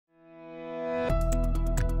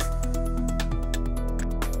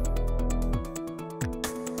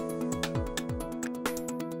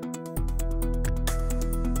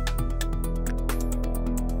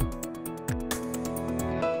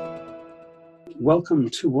welcome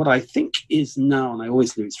to what I think is now, and I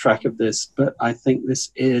always lose track of this, but I think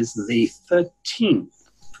this is the 13th.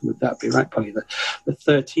 Would that be right? Probably the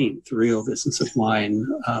 13th Real Business of Wine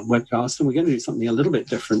webcast. And we're going to do something a little bit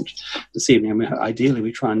different this evening. I mean, ideally,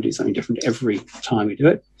 we try and do something different every time we do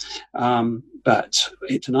it. But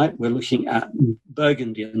tonight we're looking at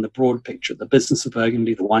Burgundy in the broad picture, the business of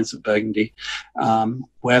Burgundy, the wines of Burgundy,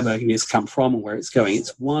 where Burgundy has come from and where it's going.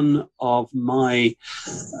 It's one of my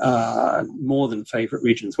more than favorite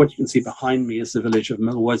regions. What you can see behind me is the village of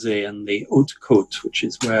Malvoisie and the Haute-Côte, which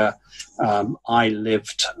is where I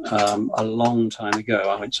lived a long time ago.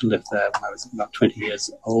 I went to live there when I was about 20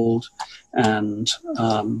 years old. And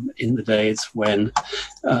in the days when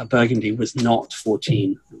Burgundy was not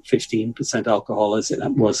 15% alcohol, as it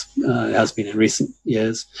has been in recent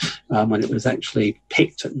years, when it was actually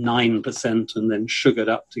picked at 9% and then sugared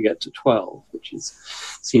up to get to 12, which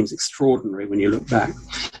seems extraordinary when you look back.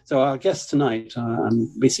 So our guest tonight,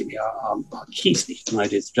 and basically our key speaker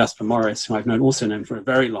tonight, is Jasper Morris, who I've also known for a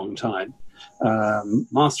very long time,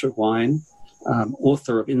 Master of Wine,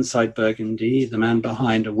 author of Inside Burgundy, the man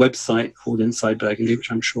behind a website called Inside Burgundy,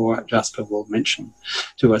 which I'm sure Jasper will mention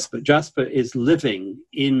to us. But Jasper is living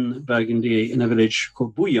in Burgundy in a village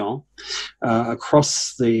called Bouillon,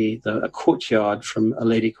 across a courtyard from a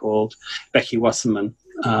lady called Becky Wasserman,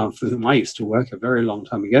 for whom I used to work a very long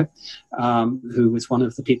time ago, who was one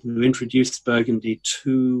of the people who introduced Burgundy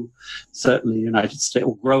to certainly the United States,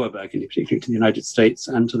 or grower Burgundy particularly, to the United States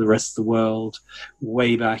and to the rest of the world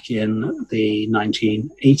way back in the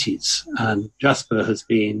 1980s. And Jasper has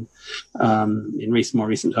been, in more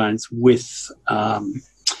recent times, with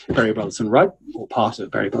Berry Brothers and Rudd, or part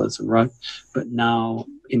of Berry Brothers and Rudd, but now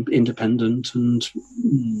independent and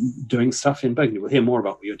doing stuff in Burgundy. We'll hear more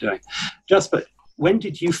about what you're doing. Jasper, when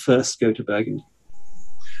did you first go to Burgundy?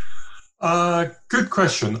 Good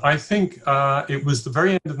question. I think it was the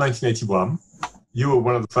very end of 1981. You were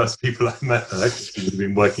one of the first people I met there, because you had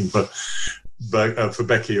been working for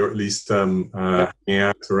Becky, or at least hanging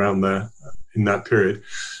out around there in that period.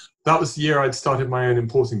 That was the year I'd started my own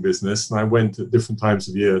importing business, and I went at different times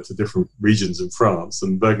of year to different regions in France,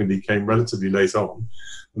 and Burgundy came relatively late on.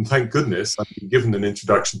 And thank goodness I'd been given an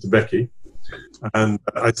introduction to Becky. And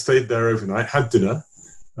I stayed there overnight, had dinner.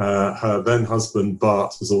 Her then husband,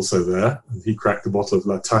 Bart, was also there, and he cracked a bottle of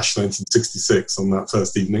La Tâche 1966 on that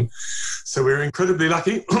first evening. So we were incredibly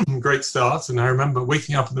lucky, great start. And I remember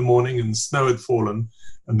waking up in the morning and snow had fallen,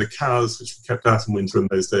 and the cows, which we kept out in winter in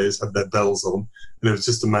those days, had their bells on, and it was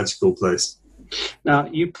just a magical place. Now,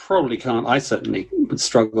 you probably can't, I certainly would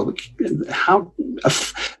struggle.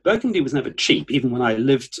 Burgundy was never cheap, even when I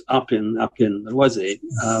lived up in Malvoisie.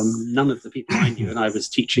 None of the people I knew, and I was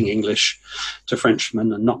teaching English to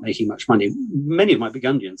Frenchmen and not making much money. Many of my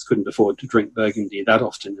Burgundians couldn't afford to drink Burgundy that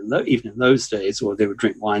often, even in those days, or they would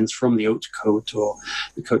drink wines from the Haute-Côte or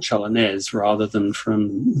the Côte Chalonnaise rather than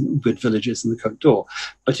from good villages in the Côte d'Or.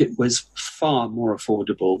 But it was far more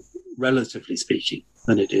affordable, relatively speaking,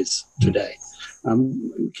 than it is today.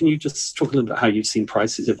 Can you just talk a little bit how you've seen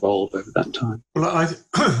prices evolve over that time? Well, I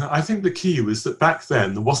think the key was that back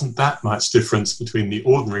then there wasn't that much difference between the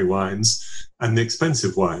ordinary wines and the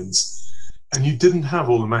expensive wines. And you didn't have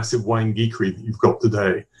all the massive wine geekery that you've got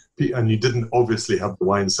today. And you didn't obviously have the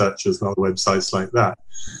wine searchers and other websites like that.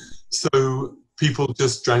 So people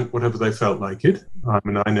just drank whatever they felt like it. I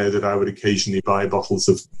mean, I know that I would occasionally buy bottles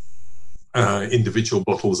of individual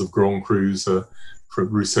bottles of Grand Crus from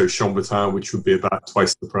Rousseau Chambertin, which would be about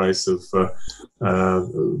twice the price of a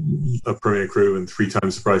Premier Cru and 3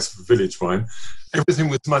 times the price of a village wine. Everything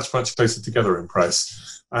was much, much closer together in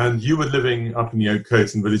price. And you were living up in the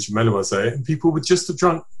Haute-Côte in the village of Malvoisie, and people would just have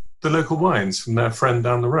drunk the local wines from their friend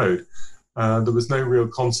down the road. There was no real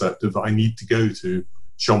concept of I need to go to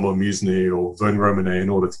Chambord-Musigny or Vosne-Romanée in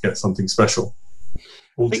order to get something special.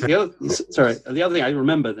 The other thing I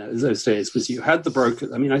remember those days was you had the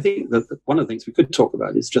broker. I mean, I think that one of the things we could talk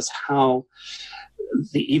about is just how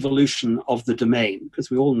the evolution of the domain,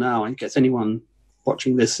 because we all now, I guess anyone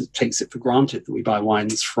watching this takes it for granted that we buy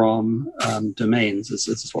wines from domains, as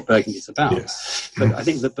is what Burgundy is about. Yes. But I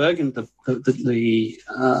think that the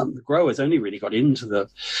growers only really got into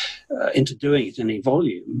doing it in any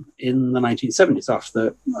volume in the 1970s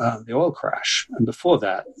after the oil crash, and before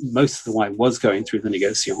that, most of the wine was going through the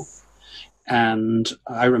négociant. And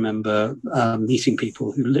I remember meeting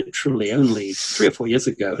people who literally only 3 or 4 years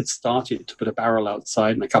ago had started to put a barrel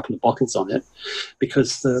outside and a couple of bottles on it,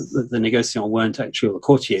 because the négociant weren't actually, or the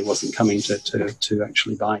courtier wasn't coming to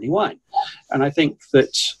actually buy any wine. And I think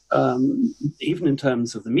that even in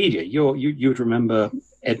terms of the media, you would remember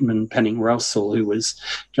Edmund Penning-Russell, who was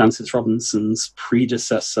Jancis Robinson's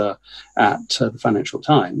predecessor at the Financial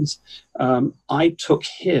Times. I took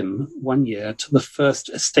him one year to the first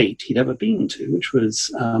estate he'd ever been to, which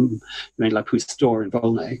was La Pousse-d'Or in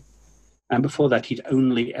Volnay. And before that, he'd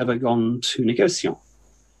only ever gone to Négociant.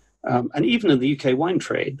 And even in the UK wine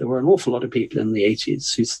trade, there were an awful lot of people in the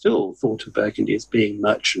 80s who still thought of Burgundy as being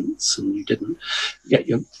merchants, and you didn't get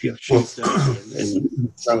your shoes dirty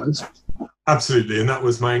in cellars. Absolutely, and that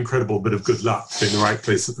was my incredible bit of good luck, in the right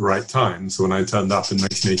place at the right time. So when I turned up in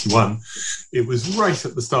 1981, it was right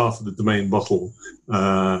at the start of the Domaine bottle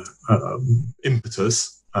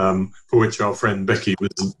impetus, for which our friend Becky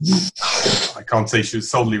was, I can't say she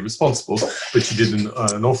was solely responsible, but she did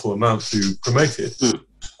an awful amount to promote it.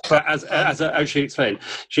 But as she explained,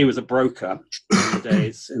 she was a broker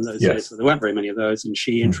in those days, so there weren't very many of those, and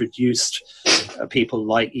she introduced people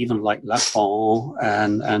like Lafont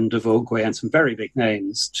and de Vogüé and some very big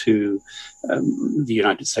names to the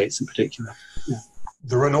United States in particular. Yeah.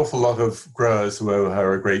 There are an awful lot of growers who owe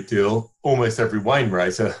her a great deal. Almost every wine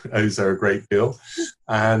writer owes her a great deal,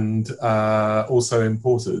 and also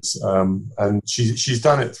importers. And she's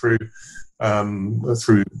done it through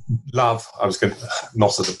love. I was going to,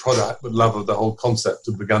 not of the product, but love of the whole concept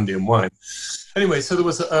of Burgundian wine. Anyway, so there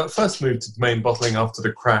was a first move to domain bottling after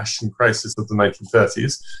the crash and crisis of the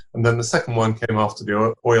 1930s, and then the second one came after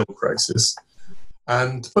the oil crisis.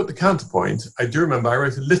 And to put the counterpoint, I do remember I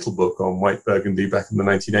wrote a little book on white Burgundy back in the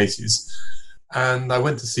 1980s, and I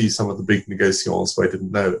went to see some of the big négociants who I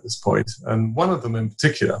didn't know at this point, and one of them in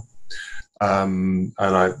particular, and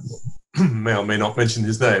I may or may not mention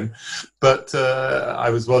his name, but I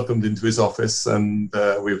was welcomed into his office, and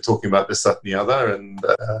we were talking about this, that, and the other,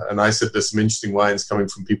 and I said, there's some interesting wines coming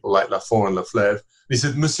from people like Lafont and Laflèvre. And he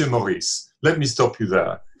said, Monsieur Maurice, let me stop you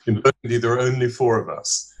there. In Burgundy, there are only four of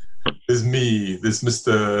us. There's me, there's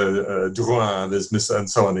Mr. Drouin, there's Mr. and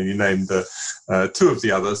so on, and he named two of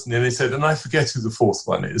the others, and then he said, and I forget who the fourth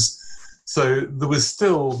one is. So there was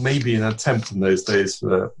still maybe an attempt in those days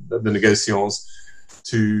for the négociants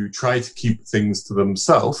to try to keep things to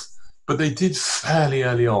themselves, but they did fairly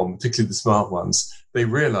early on, particularly the smart ones. They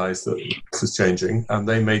realized that life was changing, and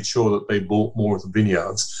they made sure that they bought more of the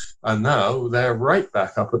vineyards. And now they're right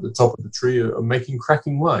back up at the top of the tree of making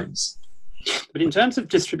cracking wines. But in terms of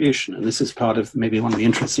distribution, and this is part of maybe one of the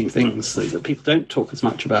interesting things that people don't talk as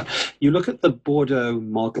much about, you look at the Bordeaux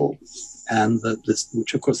model, and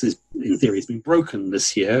which of course is in theory has been broken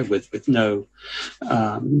this year with no,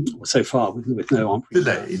 so far with no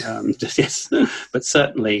delayed, yes, but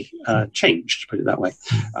certainly changed, to put it that way.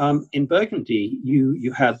 In Burgundy,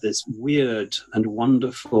 you had this weird and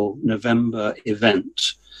wonderful November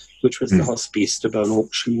event, which was the Hospice de Beaune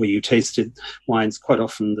auction, where you tasted wines quite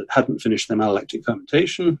often that hadn't finished their malolactic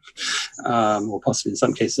fermentation, or possibly in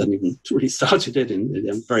some cases hadn't even really started it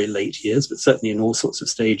in very late years, but certainly in all sorts of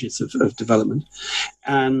stages of development.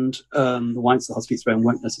 And the wines of the Hospice de Beaune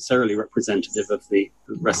weren't necessarily representative of the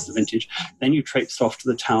rest of the vintage. Then you traipsed off to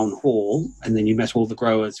the town hall, and then you met all the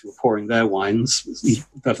growers who were pouring their wines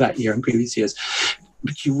of that year and previous years.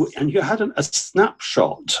 But you had a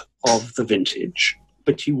snapshot of the vintage,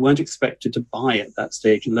 but you weren't expected to buy at that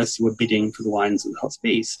stage unless you were bidding for the wines of the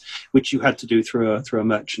Hospice, which you had to do through a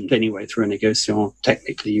merchant anyway, through a négociant.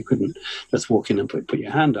 Technically, you couldn't just walk in and put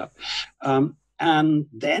your hand up. And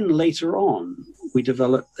then later on, we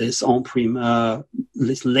developed this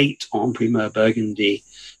late en primeur Burgundy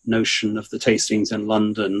notion of the tastings in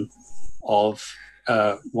London of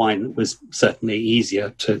wine that was certainly easier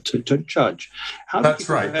to judge. That's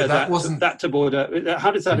right. That to Bordeaux.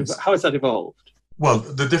 How has that evolved? Well,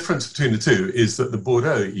 the difference between the two is that the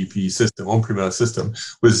Bordeaux EP system, en primeur system,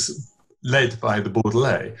 was led by the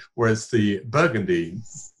Bordelais, whereas the Burgundy,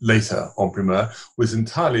 later en primeur, was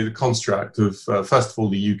entirely the construct of, first of all,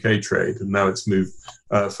 the UK trade, and now it's moved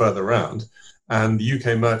further around. And the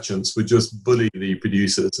UK merchants would just bully the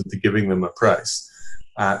producers into giving them a price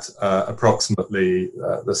at approximately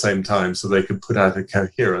the same time so they could put out a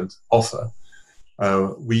coherent offer.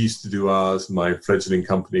 We used to do ours, my fledgling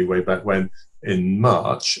company, way back when, in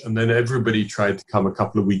March, and then everybody tried to come a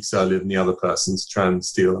couple of weeks earlier than the other persons to try and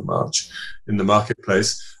steal a March in the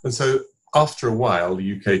marketplace. And so after a while,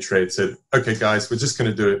 the UK trade said, okay, guys, we're just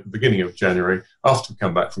going to do it at the beginning of January. After we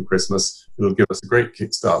come back from Christmas, it'll give us a great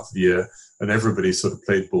kickstart to the year. And everybody sort of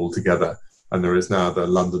played ball together. And there is now the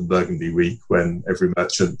London Burgundy Week, when every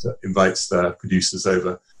merchant invites their producers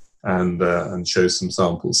over and shows some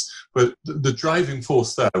samples. But the driving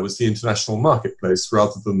force there was the international marketplace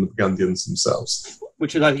rather than the Burgundians themselves.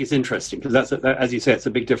 Which is, I think, is interesting because that's, as you say, it's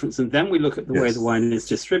a big difference. And then we look at the way the wine is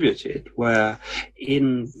distributed, where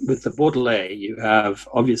with the Bordelais, you have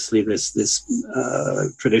obviously this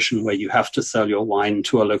tradition where you have to sell your wine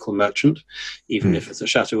to a local merchant, even if it's a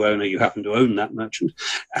chateau owner, you happen to own that merchant,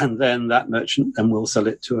 and then that merchant then will sell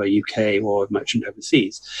it to a UK or a merchant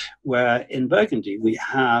overseas. Where in Burgundy, we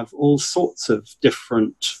have all sorts of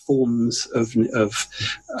different forms of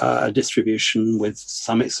distribution, with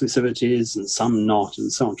some exclusivities and some not, and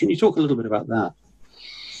so on. Can you talk a little bit about that?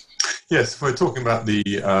 Yes, if we're talking about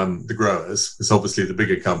the growers, because obviously the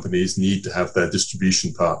bigger companies need to have their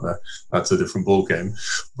distribution partner. That's a different ballgame.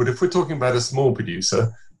 But if we're talking about a small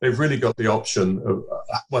producer, they've really got the option of,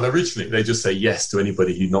 well, originally they just say yes to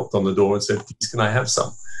anybody who knocked on the door and said, please, can I have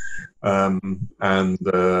some?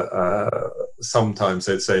 Sometimes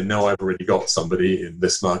they'd say, no, I've already got somebody in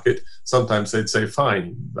this market. Sometimes they'd say,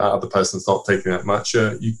 fine, that other person's not taking that much,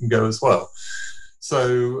 you can go as well.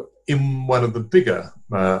 So in one of the bigger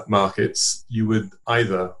markets, you would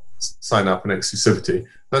either sign up an exclusivity.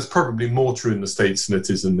 That's probably more true in the States than it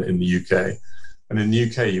is in the UK. And in the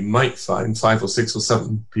UK, you might find 5 or 6 or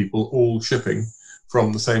 7 people all shipping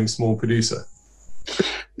from the same small producer.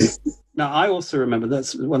 Now, I also remember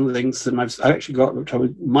that's one of the things that I've actually got, which I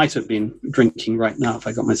might have been drinking right now if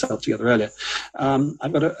I got myself together earlier.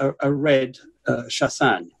 I've got a red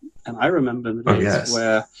Chassagne, and I remember the days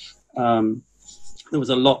where there was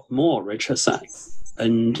a lot more red Chassagne.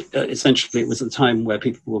 And essentially, it was a time where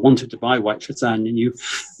people wanted to buy white Chassagne, and you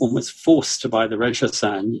almost forced to buy the red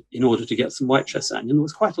Chassagne in order to get some white Chassagne. And there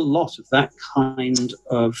was quite a lot of that kind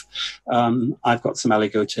of, I've got some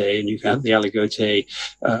Aligoté, and you can have the Aligoté.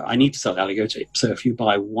 I need to sell Aligoté. So if you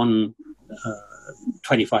buy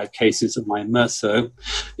 25 cases of my Meursault,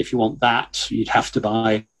 if you want that, you'd have to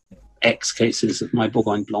buy X cases of my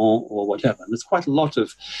Bourgogne Blanc or whatever. And there's quite a lot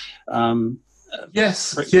of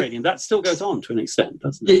trading. That still goes on to an extent,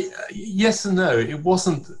 doesn't it? Yes and no. It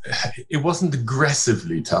wasn't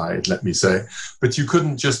aggressively tied, let me say, but you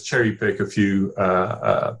couldn't just cherry pick a few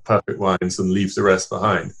perfect wines and leave the rest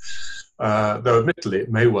behind. Though admittedly, it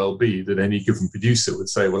may well be that any given producer would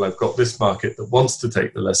say, well, I've got this market that wants to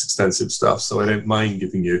take the less expensive stuff, so I don't mind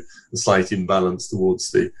giving you a slight imbalance towards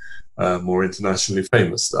the more internationally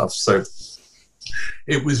famous stuff. So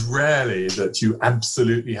it was rarely that you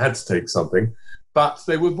absolutely had to take something, but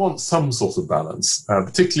they would want some sort of balance,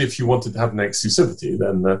 particularly if you wanted to have an exclusivity,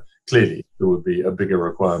 then clearly there would be a bigger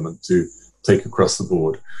requirement to take across the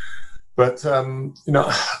board. But,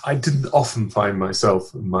 I didn't often find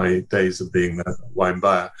myself in my days of being a wine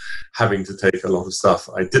buyer having to take a lot of stuff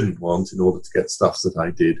I didn't want in order to get stuff that I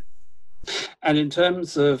did. And in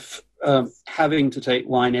terms of having to take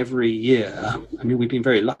wine every year, I mean, we've been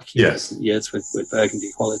very lucky in recent years with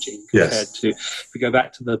Burgundy quality compared to, if we go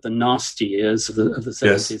back to the nasty years of the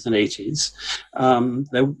 70s and 80s,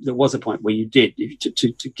 there was a point where you did,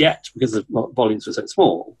 to get, because the volumes were so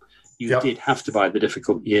small, you did have to buy the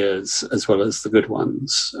difficult years as well as the good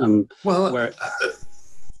ones.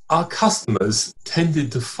 Our customers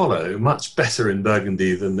tended to follow much better in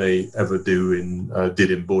Burgundy than they ever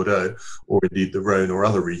did in Bordeaux, or indeed the Rhone or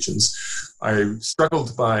other regions. I struggled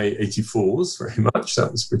to buy 84s very much.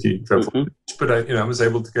 That was pretty dreadful. Mm-hmm. But I was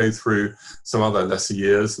able to go through some other lesser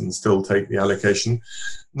years and still take the allocation.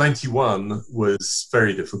 91 was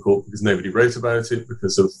very difficult because nobody wrote about it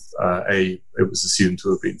because of A, it was assumed to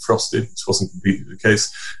have been frosted, which wasn't completely the case,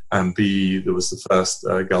 and B, there was the first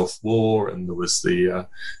Gulf War, and there was the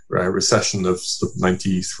recession of sort of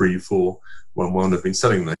 93-4 when one had been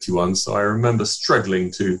selling 91. So I remember struggling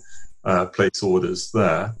to place orders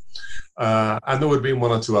there. And there would have been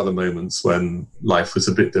one or two other moments when life was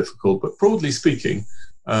a bit difficult, but broadly speaking,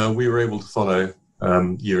 we were able to follow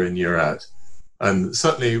year in, year out. And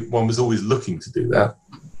certainly one was always looking to do that.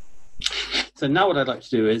 So now what I'd like to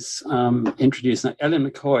do is introduce Ellen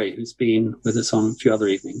McCoy, who's been with us on a few other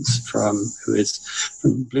evenings, who is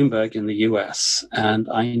from Bloomberg in the US, and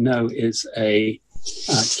I know is a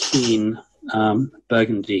keen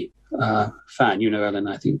Burgundy fan. You know Ellen,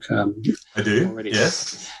 I think. I do, already.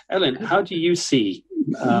 Yes. Ellen, how do you see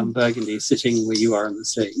Burgundy sitting where you are in the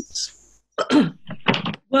States?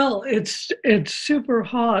 Well, it's super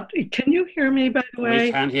hot. Can you hear me, by the way?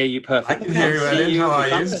 We can hear you perfectly. I can hear you, Ellen. How are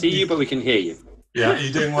you? We can't see you, but we can hear you. Yeah, are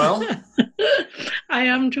you doing well? I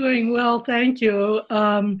am doing well, thank you.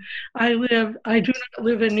 I do not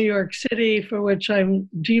live in New York City, for which I'm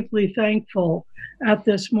deeply thankful at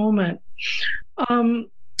this moment.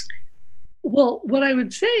 Well, what I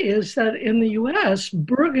would say is that in the U.S.,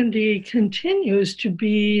 Burgundy continues to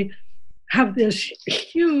be have this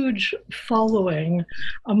huge following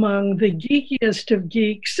among the geekiest of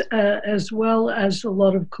geeks, as well as a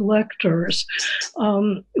lot of collectors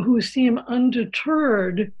who seem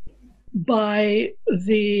undeterred by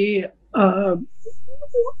the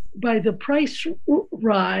price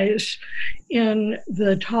rise in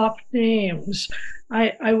the top names.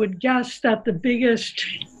 I would guess that the biggest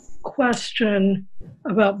question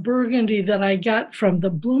about Burgundy that I get from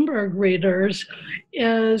the Bloomberg readers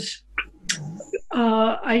is,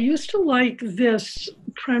 I used to like this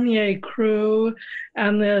Premier Cru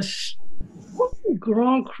and this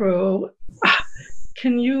Grand Cru.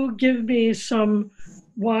 Can you give me some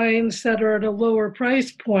wines that are at a lower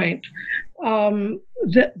price point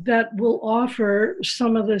that will offer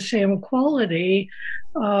some of the same quality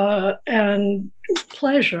and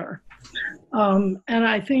pleasure? And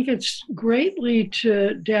I think it's greatly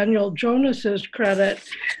to Daniel Jonas's credit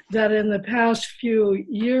that in the past few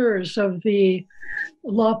years of the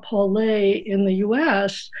La Paulée in the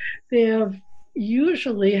US, they have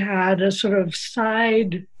usually had a sort of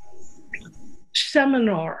side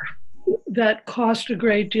seminar that cost a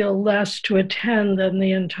great deal less to attend than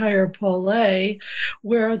the entire Paulée,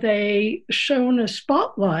 where they shone a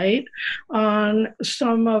spotlight on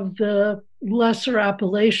some of the lesser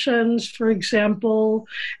appellations, for example,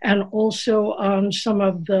 and also on some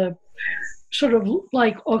of the sort of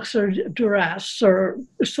like Auxerre d'Arras or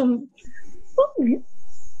some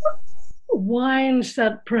wines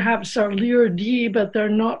that perhaps are Lieu dit, but they're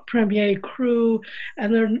not Premier Cru,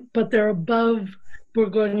 and they're above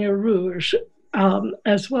Bourgogne Rouge,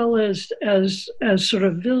 as well as sort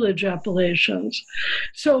of village appellations.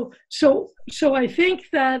 So I think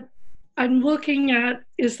that I'm looking at,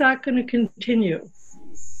 is that going to continue,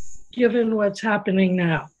 given what's happening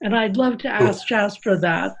now? And I'd love to ask Jasper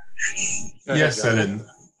that. Yes, Ellen.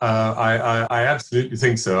 I absolutely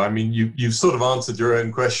think so. I mean, you've sort of answered your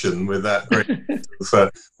own question with that great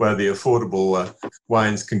where the affordable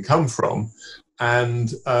wines can come from.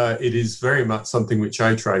 And it is very much something which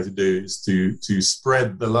I try to do, is to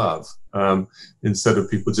spread the love instead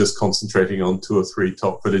of people just concentrating on 2 or 3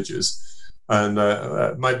 top villages. And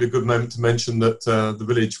it might be a good moment to mention that the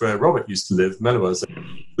village where Robert used to live, Meloise,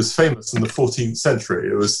 was famous in the 14th century.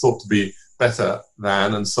 It was thought to be better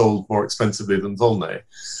than and sold more expensively than Volnay.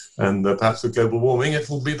 And perhaps with global warming, it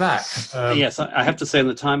will be back. Yes, I have to say, in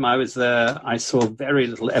the time I was there, I saw very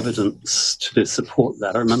little evidence to support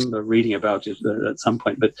that. I remember reading about it at some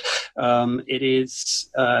point, but it is,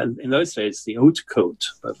 in those days, the haute côte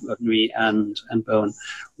of Nuits and Beaune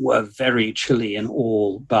were very chilly in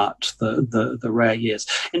all but the rare years.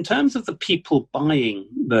 In terms of the people buying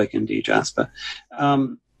Burgundy, Jasper,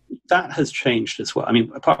 that has changed as well. I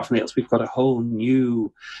mean, apart from the else, we've got a whole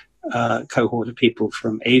new cohort of people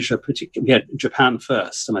from Asia, particularly. We had Japan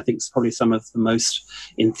first, and I think it's probably some of the most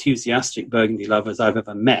enthusiastic Burgundy lovers I've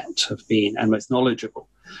ever met have been, and most knowledgeable,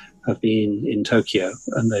 have been in Tokyo,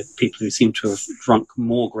 and the people who seem to have drunk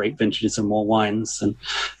more great vintages and more wines than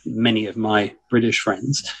many of my British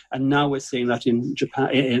friends. And now we're seeing that in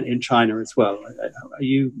Japan, in China as well. Are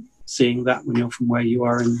you seeing that when you're from where you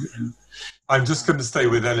are in I'm just going to stay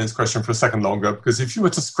with Ellen's question for a second longer, because if you were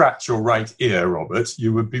to scratch your right ear, Robert,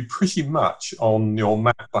 you would be pretty much on your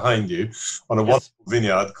map behind you on a wonderful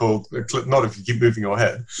vineyard called, not if you keep moving your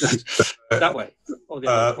head. That way.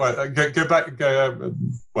 Go back.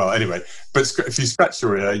 Well, anyway, but if you scratch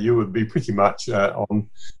your ear, you would be pretty much on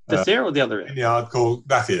this ear or the other ear? Vineyard called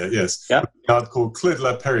that ear, yes. Yeah. Vineyard called Clos de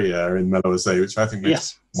la Perrière in Meloise, which I think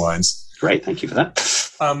makes wines. Great, thank you for that.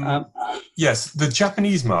 Yes, the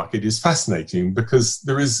Japanese market is fascinating because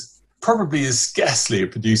there is probably scarcely a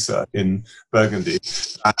producer in Burgundy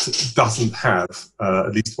that doesn't have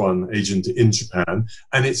at least one agent in Japan,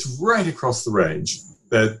 and it's right across the range.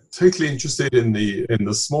 They're totally interested in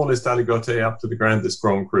the smallest aligoté up to the grandest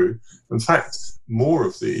Grand Cru. In fact, more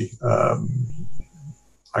of the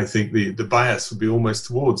I think the bias would be almost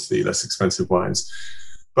towards the less expensive wines.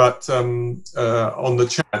 But on the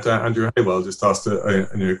chat, Andrew Haywell just asked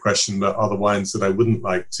a question about other wines that I wouldn't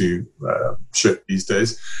like to ship these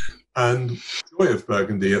days. And the joy of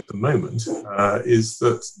Burgundy at the moment is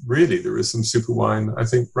that really there is some super wine, I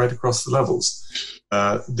think, right across the levels.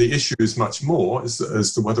 The issue is much more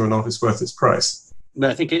as to whether or not it's worth its price.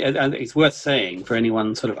 But I think it's worth saying for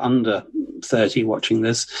anyone sort of under 30 watching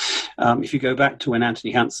this, if you go back to when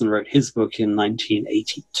Anthony Hansen wrote his book in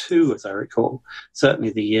 1982, as I recall,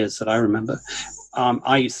 certainly the years that I remember,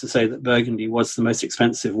 I used to say that Burgundy was the most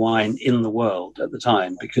expensive wine in the world at the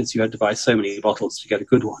time because you had to buy so many bottles to get a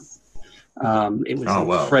good one. It was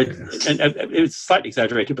Yeah. and it was slightly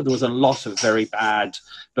exaggerated, but there was a lot of very bad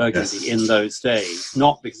Burgundy in those days,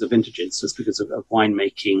 not because of vintages, just because of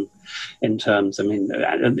winemaking in terms, a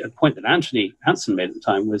point that Anson made at the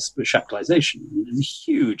time was chaptalization.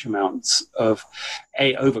 Huge amounts of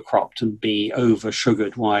A, overcropped, and B,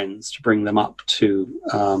 over-sugared wines to bring them up to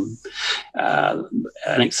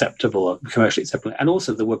an acceptable, commercially acceptable. And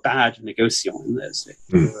also there were bad negociants in those days.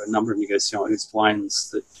 There were a number of negociants whose wines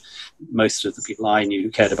that most of the people I knew who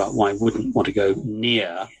cared about wine wouldn't want to go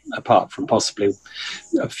near, apart from possibly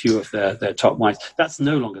a few of their top wines. That's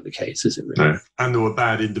no longer the case, is it really? No. And there were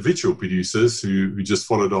bad individual producers who just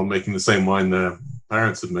followed on making the same wine their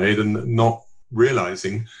parents had made and not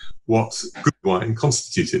realizing what good wine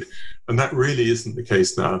constituted. And that really isn't the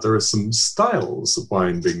case now. There are some styles of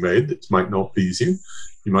wine being made that might not please you.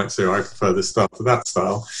 You might say, I prefer this style to that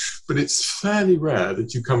style. But it's fairly rare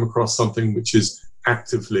that you come across something which is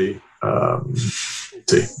actively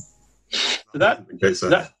faulty. So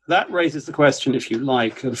that raises the question, if you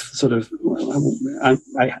like, of sort of, I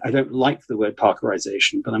don't like the word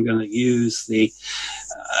parkerization, but I'm going to use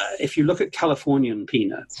if you look at Californian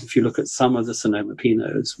Pinot, if you look at some of the Sonoma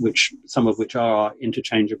Pinots, some of which are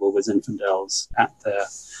interchangeable with Zinfandels at their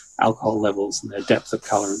alcohol levels and their depth of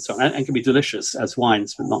color and so on, and can be delicious as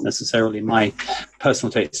wines, but not necessarily my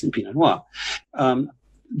personal taste in Pinot Noir.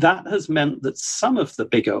 That has meant that some of the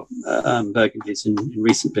bigger Burgundies in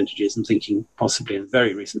recent vintages, I'm thinking possibly in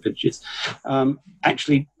very recent vintages,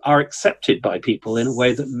 actually are accepted by people in a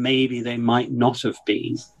way that maybe they might not have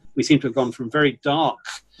been. We seem to have gone from very dark,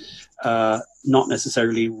 not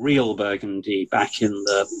necessarily real Burgundy back in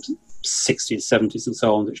the 60s, 70s and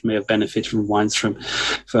so on, which may have benefited from wines from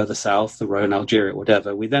further south, the Rhone, Algeria,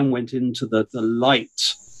 whatever. We then went into the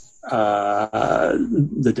light,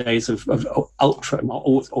 the days of ultra,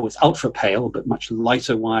 always ultra pale, but much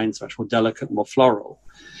lighter wines, much more delicate, more floral.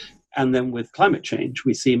 And then with climate change,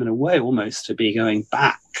 we seem in a way almost to be going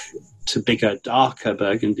back to bigger, darker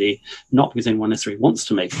Burgundy, not because anyone necessarily wants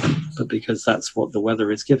to make them, but because that's what the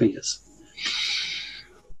weather is giving us.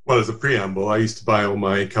 Well, as a preamble, I used to buy all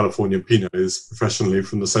my California Pinots professionally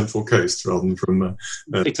from the Central Coast rather than from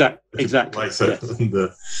exactly lighter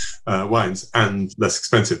wines and less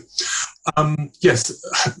expensive. Yes,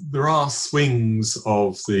 there are swings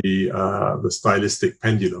of the stylistic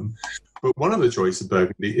pendulum, but one of the joys of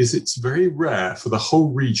Burgundy is it's very rare for the whole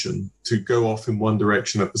region to go off in one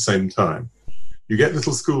direction at the same time. You get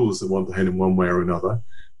little schools that want to head in one way or another,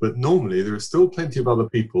 but normally there are still plenty of other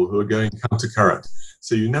people who are going counter-current.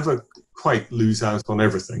 So you never quite lose out on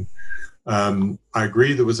everything. I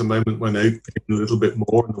agree there was a moment when oak came a little bit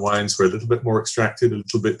more and the wines were a little bit more extracted, a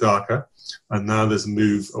little bit darker. And now there's a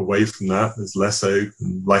move away from that. There's less oak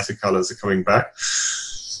and lighter colours are coming back.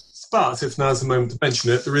 But if now's the moment to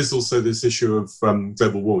mention it, there is also this issue of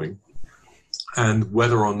global warming and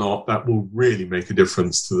whether or not that will really make a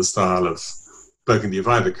difference to the style of Burgundy of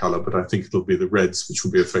either colour, but I think it'll be the reds which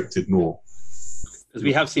will be affected more. Because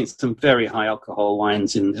we have seen some very high alcohol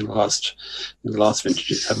wines in the last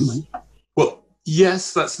vintages, haven't we? Well,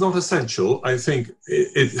 yes, that's not essential. I think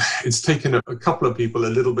it's taken a couple of people a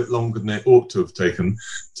little bit longer than they ought to have taken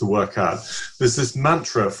to work out. There's this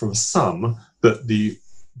mantra from some that the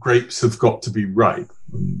grapes have got to be ripe.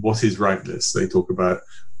 What is ripeness? They talk about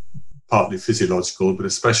partly physiological, but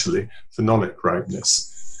especially phenolic ripeness.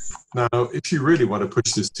 Now, if you really want to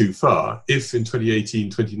push this too far, if in 2018,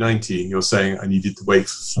 2019, you're saying I needed to wait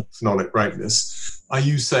for phenolic ripeness, are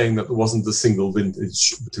you saying that there wasn't a single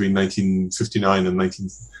vintage between 1959 and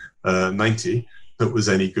 1990 that was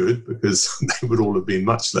any good? Because they would all have been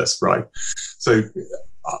much less ripe. So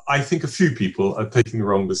I think a few people are taking the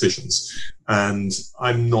wrong decisions. And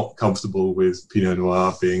I'm not comfortable with Pinot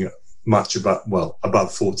Noir being much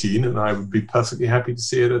above 14, and I would be perfectly happy to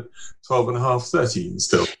see it at 12.5, 13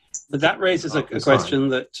 still. But that raises a question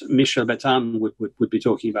that Michel Betan would be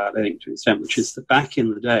talking about, I think, to an extent, which is that back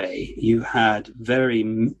in the day, you had very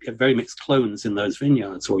mixed clones in those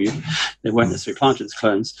vineyards, they weren't necessarily planted as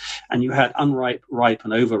clones, and you had unripe, ripe,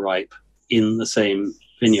 and overripe in the same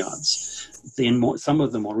vineyards. Some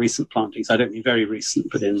of the more recent plantings, I don't mean very recent,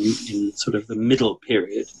 but in sort of the middle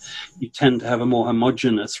period, you tend to have a more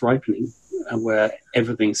homogeneous ripening, where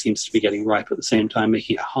everything seems to be getting ripe at the same time,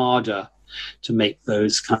 making it harder to make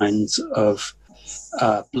those kinds of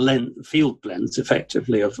field blends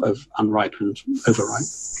effectively of unripe and overripe.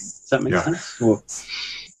 Does that make sense?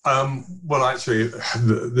 Well, actually,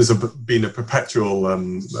 there's been a perpetual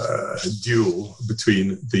duel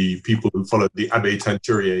between the people who followed the Abbé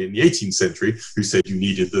Teinturier in the 18th century, who said you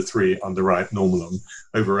needed the three underripe, normalum,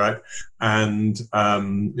 overripe, and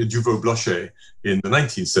Duvaux-Blochet in the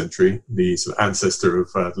 19th century, the sort of ancestor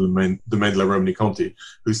of the Domaine de la Romanée-Conti,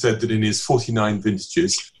 who said that in his 49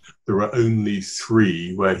 vintages, there were only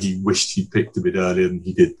 3 where he wished he'd picked a bit earlier than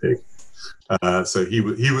he did pick. So he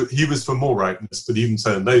was for more ripeness, but even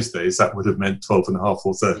so in those days, that would have meant 12 and a half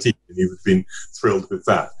or 13, and he would have been thrilled with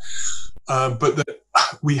that. But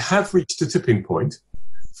we have reached a tipping point.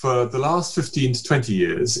 For the last 15 to 20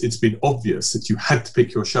 years, it's been obvious that you had to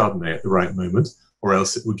pick your Chardonnay at the right moment, or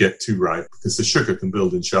else it would get too ripe, because the sugar can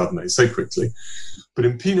build in Chardonnay so quickly. But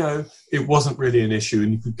in Pinot, it wasn't really an issue,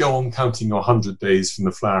 and you could go on counting your 100 days from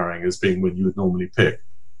the flowering as being when you would normally pick.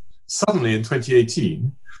 Suddenly, in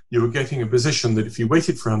 2018, you were getting a position that if you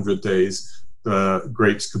waited for 100 days, the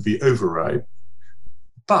grapes could be overripe.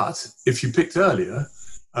 But if you picked earlier,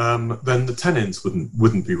 then the tannins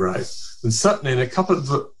wouldn't be ripe. And certainly in a couple of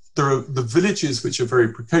there are the villages which are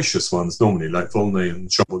very precocious ones normally, like Volnay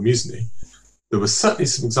and Chambord-Musigny. There were certainly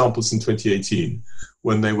some examples in 2018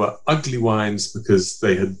 when they were ugly wines because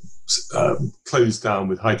they had closed down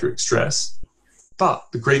with hydric stress, but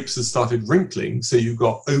the grapes had started wrinkling, so you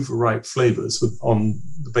got overripe flavors on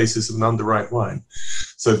the basis of an underripe wine.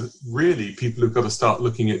 So really, people have got to start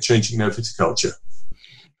looking at changing their viticulture.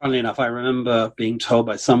 Funnily enough, I remember being told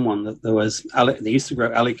by someone that they used to grow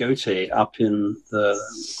aligote up in the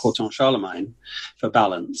Corton Charlemagne for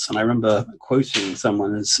balance. And I remember quoting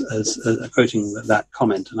someone as quoting that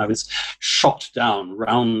comment, and I was shot down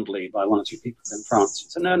roundly by 1 or 2 people in France.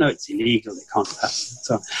 So no, it's illegal. It can't happen.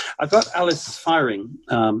 So I've got Alice Firing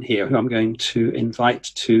here, who I'm going to invite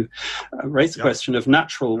to raise the question of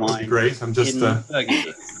natural wine. Great. I'm just in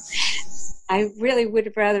Burgundy. I really would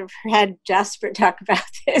have rather had Jasper talk about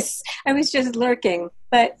this. I was just lurking.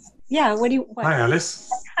 But yeah, what? Hi,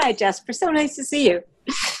 Alice. Hi, Jasper. So nice to see you.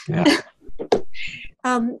 Yeah.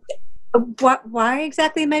 Why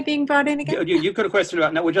exactly am I being brought in again? You've got a question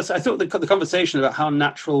about now. I thought the conversation about how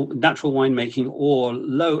natural winemaking, or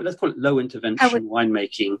let's call it low intervention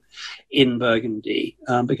winemaking in Burgundy,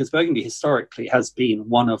 because Burgundy historically has been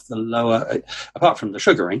one of the lower, apart from the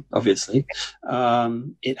sugaring, obviously,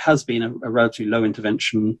 it has been a relatively low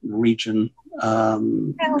intervention region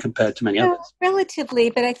compared to many others. Relatively,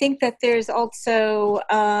 but I think that there's also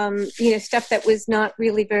stuff that was not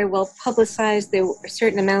really very well publicized. There were a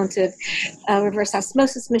certain amount of reverse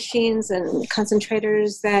osmosis machines and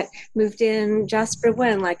concentrators that moved in. Jasper,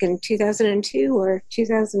 when, like in 2002 or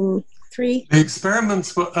 2003? The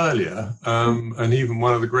experiments were earlier, and even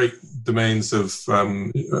one of the great domains of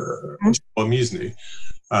Musigny,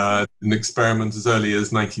 an experiment as early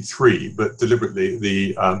as 93, but deliberately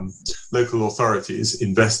the local authorities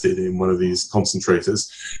invested in one of these concentrators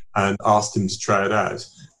and asked him to try it out.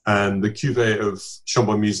 And the cuvée of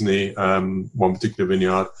Chambord-Musigny, one particular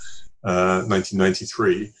vineyard,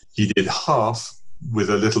 1993, he did half with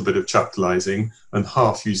a little bit of chaptalizing and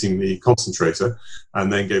half using the concentrator,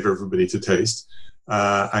 and then gave everybody to taste.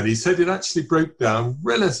 And he said it actually broke down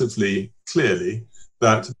relatively clearly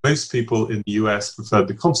that most people in the US preferred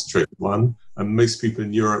the concentrated one, and most people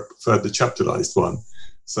in Europe preferred the chaptalized one.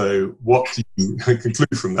 So what do you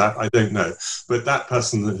conclude from that? I don't know. But that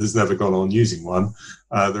person has never gone on using one.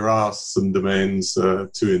 There are some domains,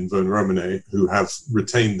 two in Vosne-Romanée, who have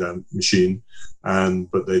retained their machine,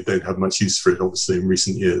 but they don't have much use for it, obviously, in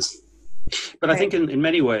recent years. But I think in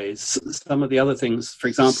many ways, some of the other things, for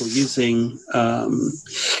example, using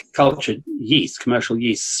cultured yeast, commercial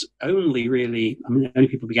yeasts, only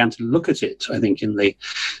people began to look at it, I think, in the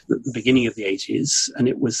beginning of the 80s. And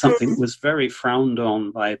it was something that was very frowned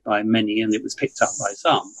on by many, and it was picked up by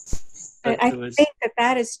some. But I think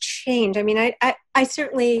that has changed. I mean, I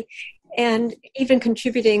certainly, and even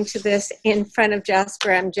contributing to this in front of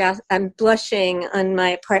Jasper, I'm blushing on my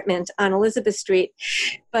apartment on Elizabeth Street.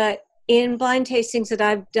 But in blind tastings that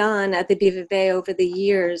I've done at the BVB over the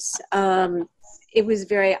years, it was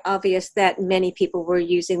very obvious that many people were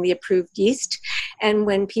using the approved yeast. And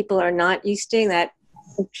when people are not yeasting, that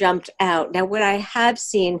jumped out. Now, what I have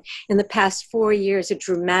seen in the past 4 years, a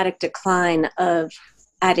dramatic decline of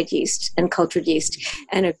added yeast and cultured yeast,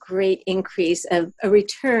 and a great increase of a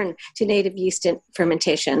return to native yeast and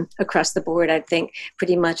fermentation across the board. I think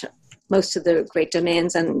pretty much most of the great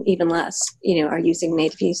domains, and even less, are using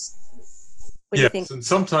native yeast. Yes, and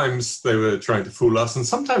sometimes they were trying to fool us, and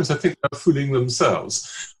sometimes I think they're fooling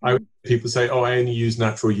themselves. People say, "Oh, I only use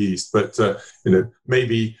natural yeast," but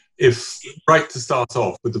maybe if right to start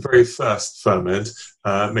off with the very first ferment,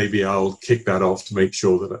 maybe I'll kick that off to make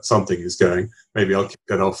sure that something is going. Maybe I'll kick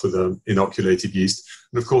that off with an inoculated yeast.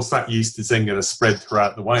 And of course, that yeast is then going to spread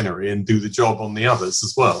throughout the winery and do the job on the others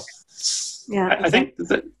as well. Yeah, I think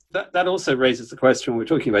that also raises the question, we're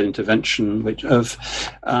talking about intervention, which of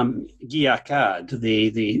Guy Akkad,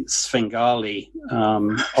 the Svengali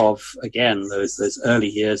of, again, those early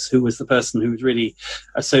years, who was the person who was really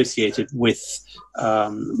associated with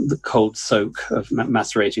the cold soak of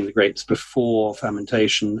macerating the grapes before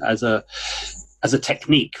fermentation as a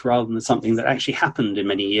technique rather than something that actually happened in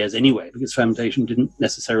many years anyway, because fermentation didn't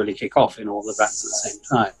necessarily kick off in all the vats at the same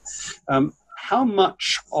time. How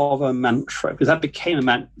much of a mantra, because that became a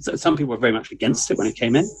mantra, some people were very much against it when it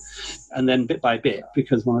came in, and then bit by bit,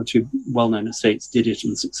 because one or two well-known estates did it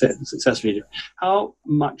and successfully did it, how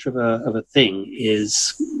much of a thing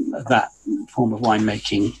is that form of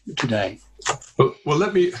winemaking today? Well,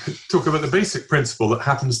 let me talk about the basic principle that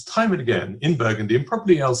happens time and again in Burgundy and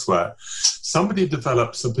probably elsewhere. Somebody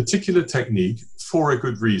develops a particular technique for a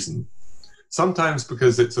good reason. Sometimes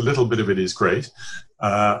because it's a little bit of it is great.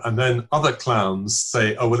 And then other clowns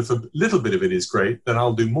say, oh, well, if a little bit of it is great, then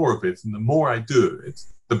I'll do more of it. And the more I do it,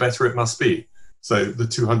 the better it must be. So the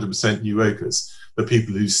 200% new acres, the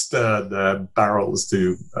people who stirred their barrels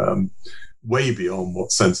to way beyond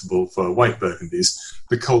what's sensible for white Burgundies,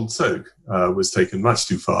 the cold soak was taken much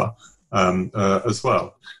too far as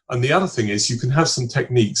well. And the other thing is you can have some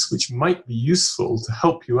techniques which might be useful to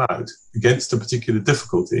help you out against a particular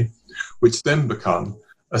difficulty, which then become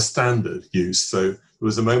a standard use. So there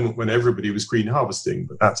was a moment when everybody was green harvesting,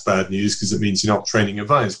 but that's bad news because it means you're not training your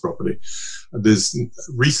vines properly.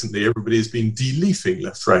 Recently, everybody has been de-leafing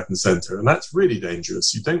left, right, and centre, and that's really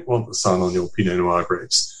dangerous. You don't want the sun on your Pinot Noir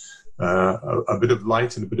grapes. A bit of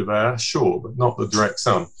light and a bit of air, sure, but not the direct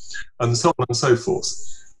sun, and so on and so forth.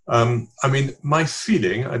 I mean, my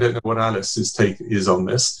feeling, I don't know what Alice's take is on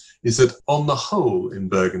this, is that on the whole in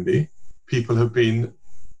Burgundy, people have been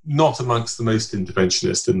not amongst the most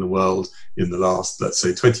interventionist in the world in the last, let's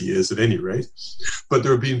say, 20 years at any rate. But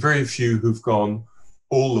there have been very few who've gone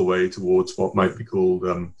all the way towards what might be called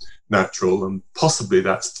natural, and possibly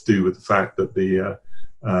that's to do with the fact that the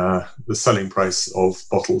selling price of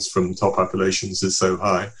bottles from top appellations is so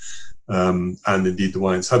high, and indeed the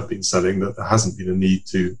wines have been selling, that there hasn't been a need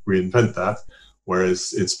to reinvent that,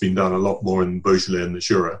 whereas it's been done a lot more in Beaujolais and the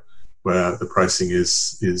Jura, where the pricing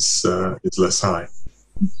is less high.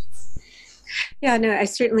 Yeah, no, I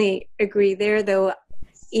certainly agree there, though.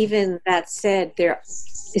 Even that said, there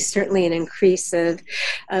is certainly an increase of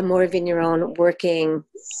more vigneron working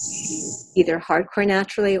either hardcore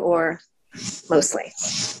naturally or mostly.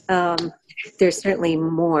 There's certainly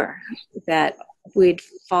more that would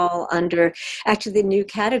fall under actually the new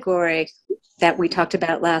category that we talked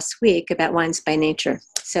about last week about wines by nature.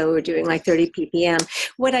 So we're doing like 30 ppm.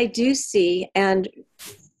 What I do see and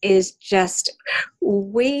is just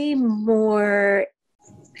way more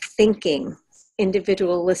thinking,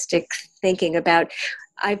 individualistic thinking about,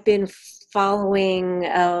 I've been following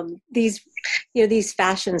these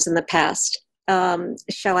fashions in the past.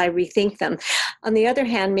 Shall I rethink them? On the other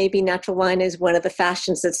hand, maybe natural wine is one of the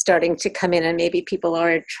fashions that's starting to come in, and maybe people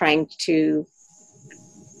are trying to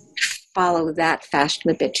follow that fashion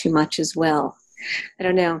a bit too much as well. I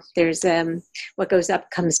don't know. There's what goes up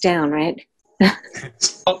comes down, right?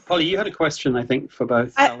 Polly, you had a question, I think, for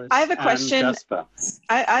both Alice I have a question. and Jasper.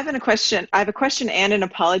 I have a question. I have a question and an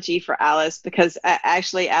apology for Alice, because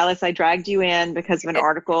actually, Alice, I dragged you in because of an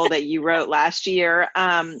article that you wrote last year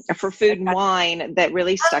for Food and Wine that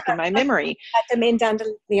really stuck in my memory. At the Main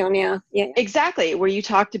Dandelion, yeah. Exactly, where you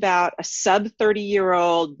talked about a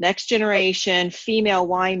sub-30-year-old next generation female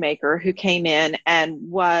winemaker who came in and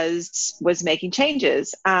was making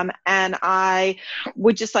changes. And I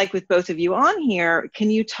would just like, with both of you on here,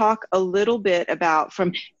 can you talk a little bit about,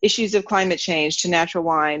 from issues of climate change to natural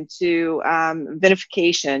wine to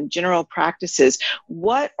vinification, general practices,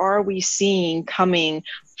 what are we seeing coming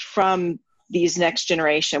from these next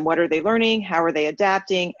generation? What are they learning? How are they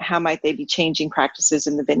adapting? How might they be changing practices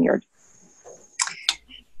in the vineyard?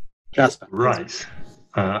 Jasper. Right.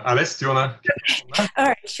 Alice, do you want to? All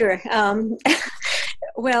right, sure.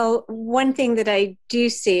 Well, one thing that I do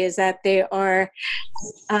see is that they are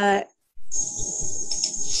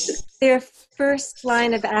their first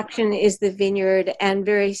line of action is the vineyard, and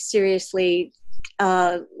very seriously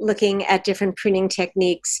looking at different pruning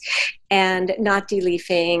techniques and not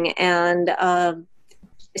de-leafing, and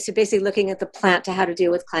so basically looking at the plant to how to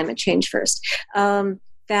deal with climate change first.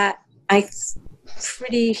 That I'm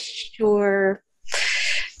pretty sure,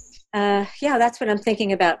 that's what I'm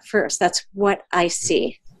thinking about first. That's what I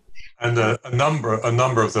see. And a number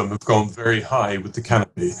of them have gone very high with the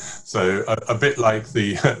canopy. So a bit like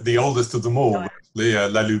the oldest of them all,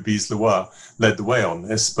 Lalou-Bise-Loire, led the way on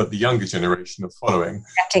this, but the younger generation are following.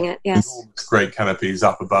 Accepting it, yes. Enormous great canopies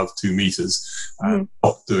up above 2 meters, and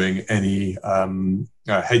not doing any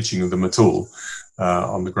hedging of them at all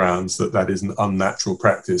on the grounds that is an unnatural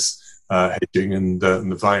practice. Hedging, and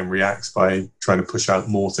the vine reacts by trying to push out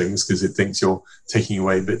more things because it thinks you're taking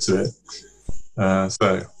away bits of it. I'm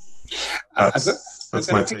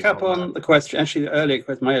going to pick up on the question, actually,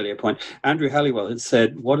 my earlier point. Andrew Halliwell had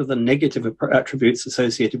said, what are the negative attributes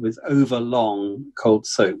associated with overlong cold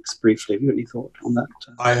soaks? Briefly, have you got any thought on that?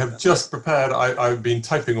 I have just prepared, I've been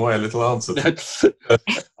typing away a little answer.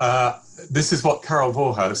 This is what Carol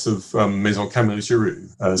Vorhaus of Maison Camille Giroux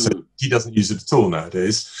said. He doesn't use it at all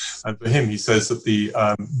nowadays. And for him, he says that the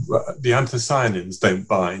anthocyanins don't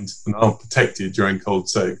bind and aren't protected during cold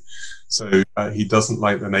soak. So he doesn't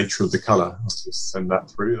like the nature of the colour. I'll just send that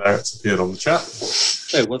through. There, it's appeared on the chat.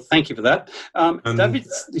 Oh, well, thank you for that. David,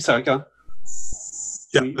 sorry, go on.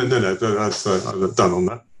 Yeah, no, that's I'm done on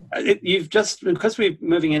that. You've just, because we're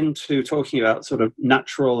moving into talking about sort of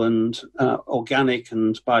natural and organic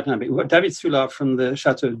and biodynamic, we've got David Soulard from the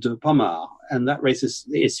Château de Pommard, and that raises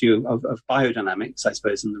the issue of biodynamics, I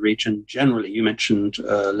suppose, in the region generally. You mentioned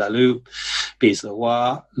Lalou,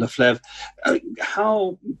 Bise-Loire, Le Fleuve.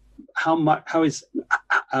 How is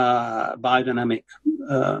biodynamic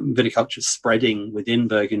viticulture spreading within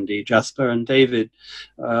Burgundy, Jasper and David?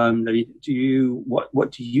 What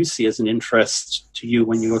do you see as an interest to you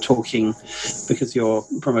when you're talking, because you're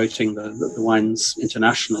promoting the wines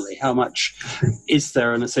internationally? How much is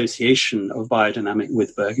there an association of biodynamic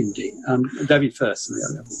with Burgundy? David first.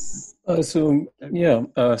 So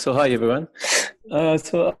hi everyone.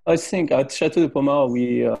 So I think at Château de Pommard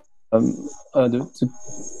we.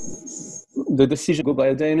 The decision to go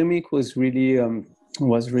biodynamic was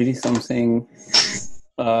really something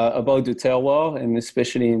about the terroir, and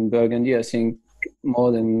especially in Burgundy, I think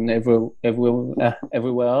more than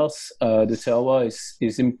everywhere else, the terroir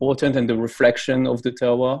is important, and the reflection of the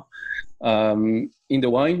terroir in the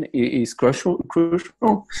wine is crucial.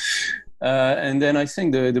 And then I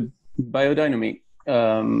think the biodynamic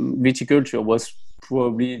viticulture was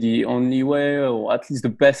probably the only way, or at least the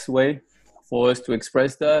best way, for us to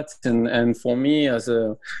express that. And for me, as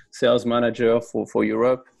a sales manager for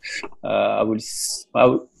Europe, I would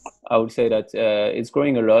say that it's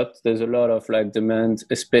growing a lot. There's a lot of demand,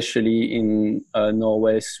 especially in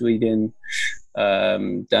Norway, Sweden,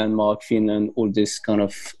 Denmark, Finland, all this kind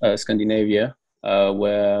of Scandinavia,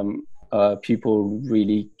 where people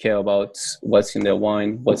really care about what's in their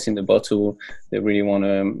wine, what's in the bottle. They really want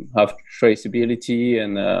to have traceability,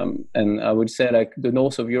 and I would say the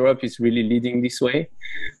north of Europe is really leading this way,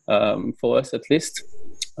 for us at least.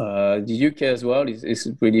 The UK as well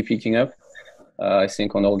is really picking up, I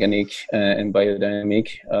think, on organic and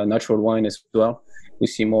biodynamic, natural wine as well. We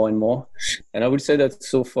see more and more, and I would say that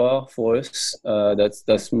so far for us,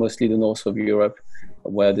 that's mostly the north of Europe,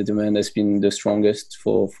 where the demand has been the strongest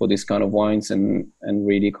for this kind of wines, and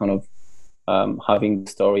really kind of having the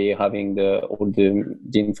story, having all the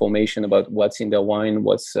information about what's in the wine,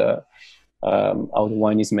 what's how the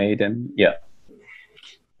wine is made, and yeah.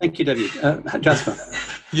 Thank you, David. Jasper.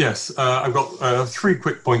 Yes, I've got 3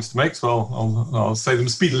 quick points to make, so I'll say them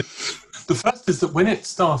speedily. The first is that when it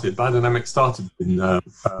started, biodynamic started in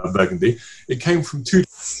Burgundy, it came from 2.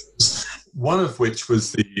 One of which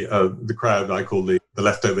was the crowd I call the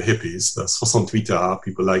leftover hippies, the 68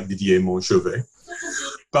 people like Didier Montchauvet.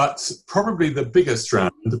 But probably the biggest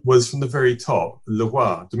strand was from the very top: Le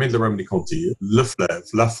Roi, Domaine de la Romanée-Conti, Le Fleuve,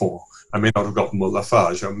 Lafon. I may not have got them all,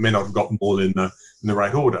 Lafarge. I may not have got them all in the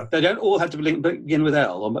right order. They don't all have to begin with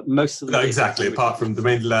L, or most of them. No, exactly, apart from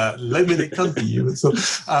Domaine de la Romanée-Conti. So,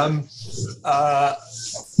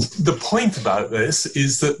 the point about this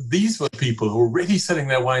is that these were people who were already selling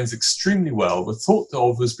their wines extremely well, were thought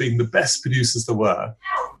of as being the best producers there were.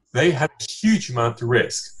 They had a huge amount to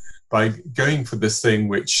risk by going for this thing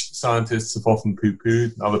which scientists have often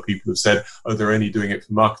poo-pooed, and other people have said, oh, they're only doing it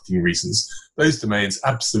for marketing reasons. Those domains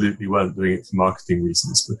absolutely weren't doing it for marketing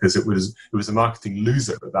reasons, because it was a marketing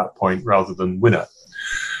loser at that point rather than winner.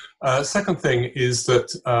 Second thing is that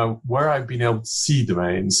where I've been able to see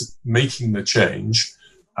domains making the change,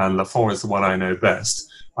 and Lafon is the one I know best,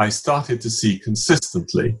 I started to see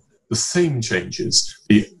consistently the same changes,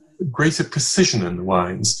 the greater precision in the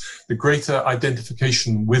wines, the greater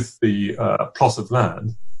identification with the plot of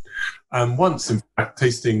land, And once, in fact,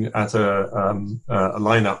 tasting at a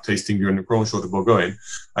line-up tasting during the Grand Jour de Bourgogne,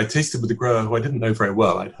 I tasted with a grower who I didn't know very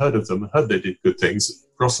well. I'd heard of them, heard they did good things,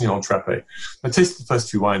 Grossignon Trappé. I tasted the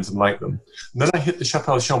first few wines and liked them. And then I hit the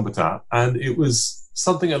Chapelle Chambertin, and it was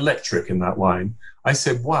something electric in that wine. I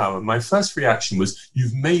said, wow. And my first reaction was,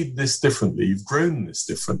 you've made this differently. You've grown this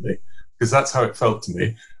differently. Because that's how it felt to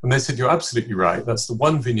me. And they said, you're absolutely right. That's the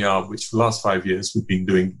one vineyard which for the last 5 years we've been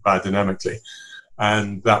doing biodynamically.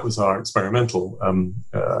 And that was our experimental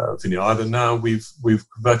vineyard. And now we've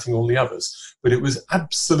converting all the others. But it was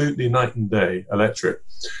absolutely night and day electric.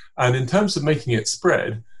 And in terms of making it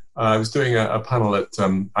spread, I was doing a panel at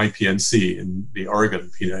IPNC in the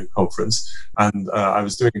Oregon Pinot Conference, and I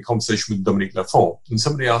was doing a conversation with Dominique Lafont, and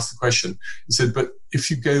somebody asked the question. He said, but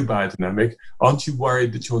if you go biodynamic, aren't you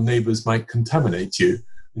worried that your neighbors might contaminate you?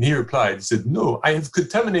 And he replied, he said, no, I have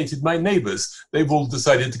contaminated my neighbors. They've all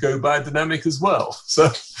decided to go biodynamic as well.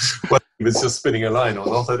 So whether he was just spinning a line or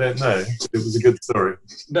not, I don't know. It was a good story.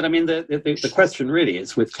 But I mean, the question really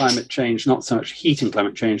is with climate change, not so much heat and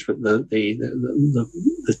climate change, but the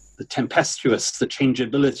tempestuous, the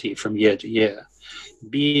changeability from year to year.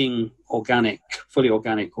 Being organic, fully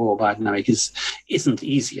organic or biodynamic isn't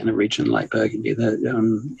easy in a region like Burgundy.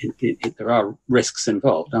 There are risks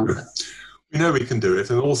involved, aren't there? We know we can do it.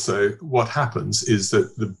 And also what happens is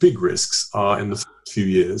that the big risks are in the first few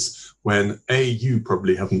years when A, you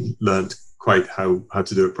probably haven't learned quite how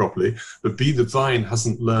to do it properly, but B, the vine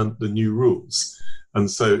hasn't learned the new rules.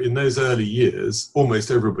 And so in those early years,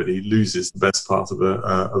 almost everybody loses the best part of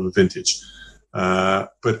a vintage.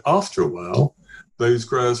 But after a while, those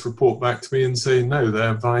growers report back to me and say, no,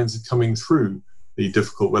 their vines are coming through the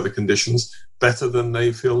difficult weather conditions better than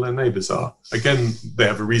they feel their neighbours are. Again, they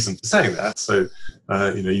have a reason for saying that. So,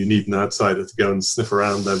 you need an outsider to go and sniff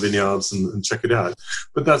around their vineyards and check it out.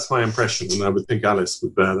 But that's my impression, and I would think Alice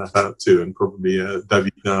would bear that out too, and probably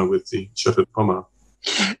David now with the Château de Pommard.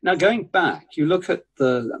 Now, going back, you look at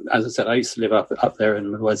as I said, I used to live up there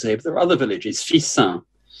in Loisé, but there are other villages, Fissin,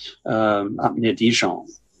 up near Dijon.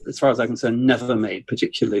 As far as I'm concerned, never made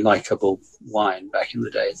particularly likable wine back in the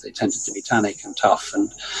days. They tended to be tannic and tough,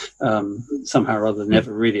 and somehow or other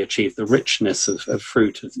never really achieved the richness of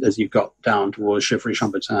fruit as you got down towards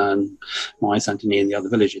Gevrey-Chambertin, Moët-Saint-Denis, and the other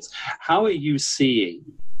villages. How are you seeing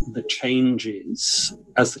the changes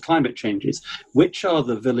as the climate changes? Which are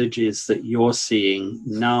the villages that you're seeing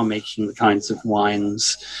now making the kinds of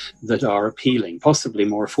wines that are appealing, possibly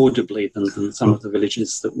more affordably than some of the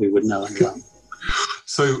villages that we would know and love?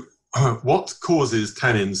 So what causes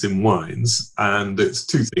tannins in wines? And it's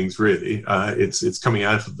two things, really. It's coming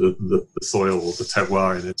out of the soil or the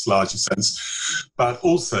terroir in its larger sense, but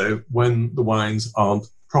also when the wines aren't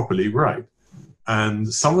properly ripe.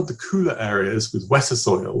 And some of the cooler areas with wetter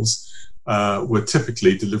soils were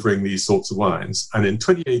typically delivering these sorts of wines. And in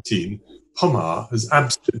 2018, Pommard has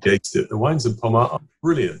absolutely aced it. The wines in Pommard are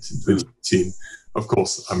brilliant in 2018. Of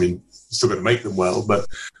course, I mean, you're still got to make them well, but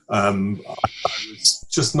I was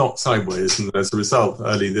just knocked sideways. And as a result,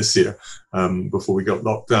 early this year, before we got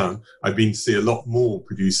locked down, I've been to see a lot more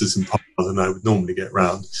producers in Pommard than I would normally get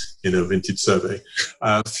round in a vintage survey.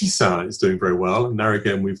 Fissin is doing very well. And there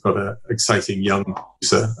again, we've got an exciting young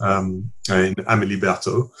producer in Amélie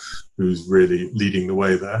Berthaud, who's really leading the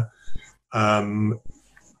way there.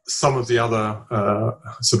 Some of the other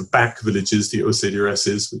sort of back villages, the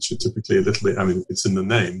Océ-Duresses, which are typically a little bit, I mean, it's in the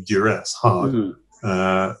name, duress, hard,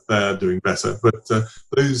 they're doing better. But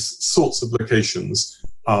those sorts of locations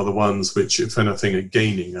are the ones which, if anything, are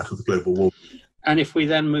gaining out of the global warming. And if we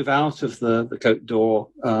then move out of the Côte d'Or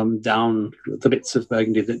down the bits of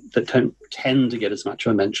Burgundy that don't tend to get as much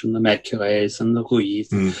of a mention, the Medcurés and the Rouilles,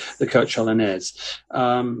 the Côte Chalonnaise,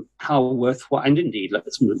 how worthwhile, and indeed,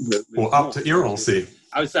 let's move or up to Irancy.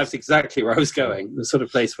 That's exactly where I was going, the sort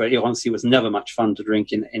of place where Irancy was never much fun to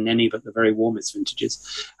drink in any but the very warmest vintages.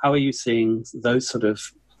 How are you seeing those sort of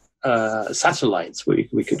satellites,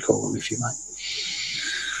 we could call them, if you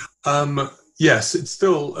like? Yes, it's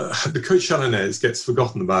still, the Côte Chalonnaise gets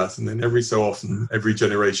forgotten about, and then every so often, every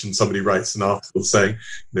generation, somebody writes an article saying,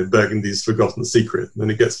 Burgundy's forgotten the secret, and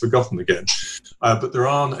then it gets forgotten again. But there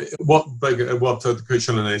aren't, what the Côte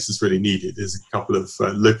Chalonnaise has really needed is a couple of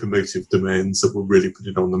locomotive domains that will really put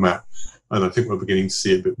it on the map. And I think we're beginning to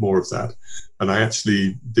see a bit more of that. And I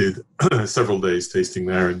actually did several days tasting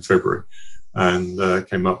there in February, and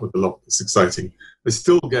came up with a lot that's exciting. I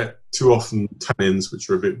still get too often tannins which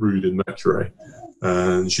are a bit rude in Mercury,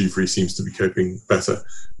 and Givry seems to be coping better.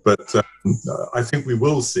 But I think we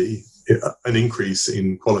will see an increase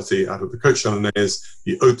in quality out of the Côte Chalonnaise,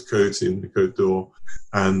 the Haute Côte in the Côte d'Or,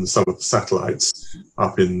 and some of the satellites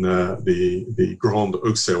up in the Grande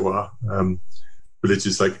Auxerrois,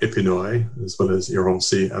 villages like Épinoy, as well as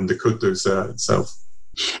Irancy, and the Côte d'Auxerre itself.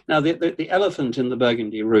 Now, the elephant in the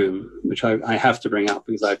Burgundy room, which I have to bring up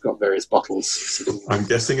because I've got various bottles. I'm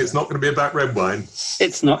guessing it's not going to be about red wine.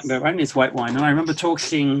 It's not about wine, it's white wine. And I remember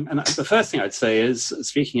talking, and the first thing I'd say is,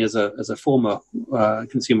 speaking as a former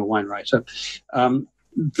consumer wine writer,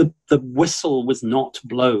 the whistle was not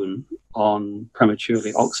blown on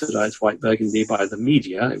prematurely oxidized white Burgundy by the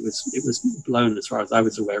media. It was blown, as far as I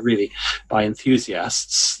was aware, really by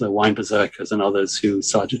enthusiasts, the wine berserkers and others who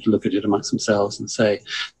started to look at it amongst themselves and say,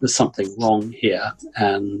 there's something wrong here.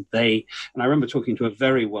 And I remember talking to a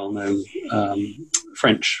very well-known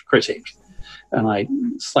French critic, and I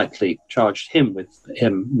slightly charged him with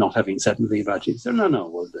him not having said anything about it. He said, no,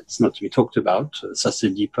 well, it's not to be talked about, ça se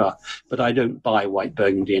dit pas, but I don't buy white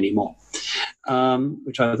Burgundy anymore,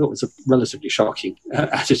 which I thought was a relatively shocking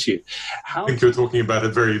attitude. I think you're talking about a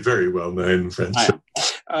very, very well-known French.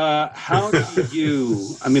 How do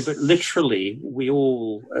you, but literally we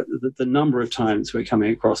all, the number of times we're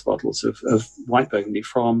coming across bottles of white Burgundy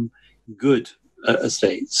from good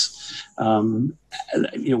estates.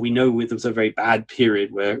 We know there was a very bad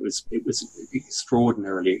period where it was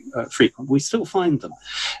extraordinarily frequent. We still find them.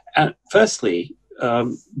 Firstly,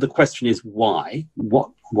 the question is why?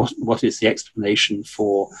 What is the explanation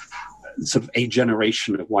for sort of a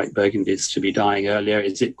generation of white Burgundies to be dying earlier?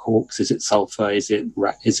 Is it corks? Is it sulfur? Is it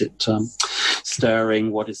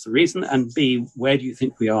stirring? What is the reason? And B, where do you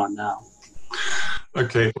think we are now?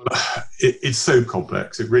 Okay, well, it's so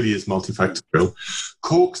complex. It really is multifactorial.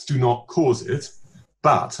 Corks do not cause it,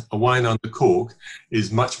 but a wine under cork is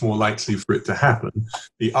much more likely for it to happen.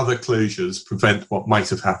 The other closures prevent what might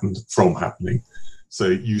have happened from happening. So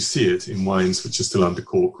you see it in wines which are still under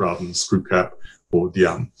cork rather than screw cap or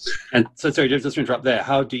diam. And so, sorry, just to interrupt there.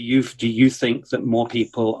 How do you think that more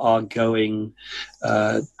people are going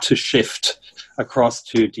to shift across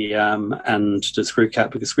to diam and to screw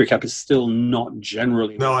cap, because screw cap is still not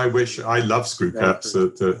generally? No, I love screw caps,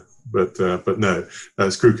 but no,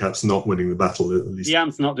 screw cap's not winning the battle. At least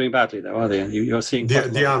diam's not doing badly, though, are they? You're seeing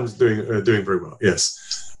diam's doing very well.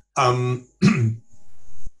 Yes.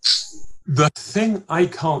 The thing I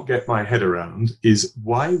can't get my head around is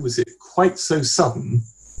why was it quite so sudden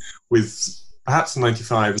with perhaps the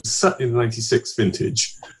 95 and certainly the 96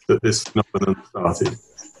 vintage that this phenomenon started.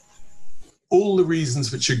 All the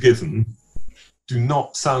reasons which are given do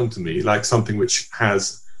not sound to me like something which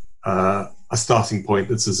has a starting point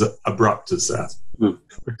that's as abrupt as that.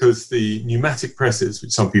 Because the pneumatic presses,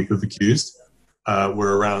 which some people have accused,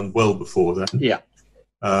 were around well before then. Yeah.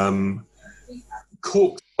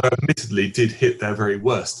 Corks admittedly did hit their very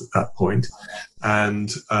worst at that point.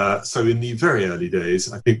 And so in the very early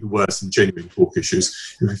days, I think there were some genuine cork issues.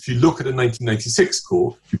 If you look at a 1996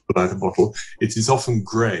 cork, if you pull out a bottle, it is often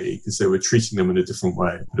grey because they were treating them in a different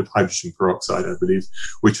way, a bit of hydrogen peroxide, I believe,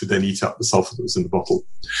 which would then eat up the sulfur that was in the bottle.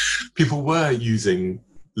 People were using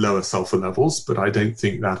lower sulfur levels, but I don't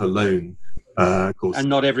think that alone caused... And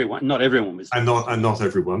not everyone was... And not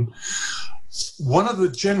everyone. One of the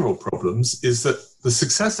general problems is that the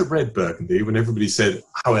success of red Burgundy, when everybody said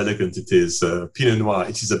how elegant it is, Pinot Noir,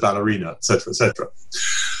 it is a ballerina, etc., etc.,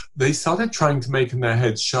 they started trying to make in their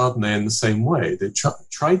heads Chardonnay in the same way. They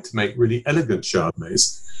tried to make really elegant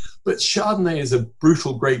Chardonnays. But Chardonnay is a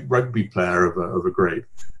brutal, great rugby player of a grape,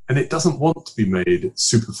 and it doesn't want to be made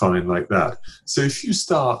super fine like that. So if you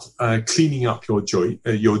start cleaning up your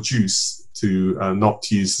juice to not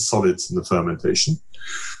to use the solids in the fermentation,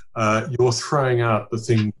 you're throwing out the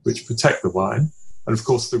things which protect the wine. And of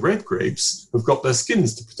course, the red grapes have got their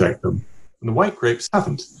skins to protect them, and the white grapes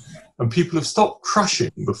haven't. And people have stopped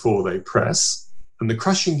crushing before they press, and the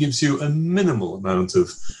crushing gives you a minimal amount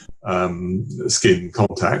of skin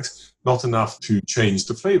contact, not enough to change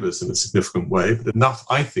the flavors in a significant way, but enough,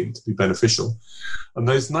 I think, to be beneficial. And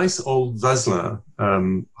those nice old Vaslin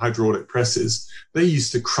hydraulic presses, they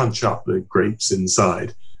used to crunch up the grapes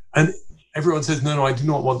inside. And everyone says, no, I do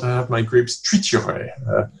not want to have my grapes trituré,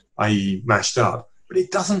 i.e. mashed up. But it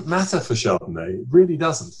doesn't matter for Chardonnay. It really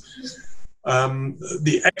doesn't.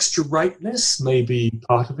 The extra ripeness may be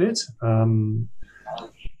part of it.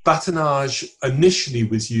 Batonnage initially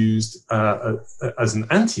was used as an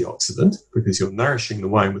antioxidant because you're nourishing the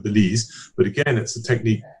wine with the lees. But again, it's a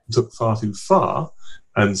technique that took far too far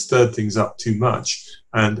and stirred things up too much.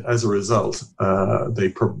 And as a result, they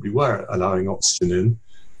probably were allowing oxygen in.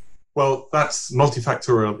 Well, that's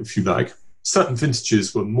multifactorial, if you like. certain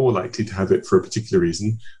vintages were more likely to have it for a particular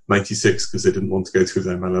reason. 96 because they didn't want to go through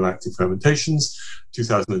their malolactic fermentations,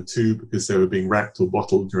 2002 because they were being racked or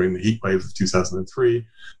bottled during the heat wave of 2003,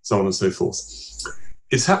 so on and so forth.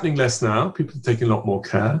 It's happening less now. People are taking a lot more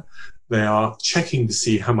care. They are checking to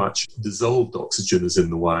see how much dissolved oxygen is in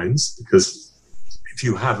the wines, because if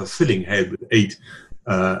you have a filling head with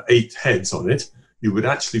eight heads on it, you would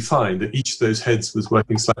actually find that each of those heads was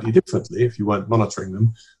working slightly differently if you weren't monitoring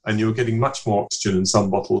them, and you were getting much more oxygen in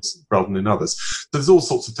some bottles rather than in others. So there's all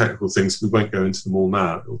sorts of technical things. We won't go into them all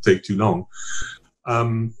now. It'll take too long.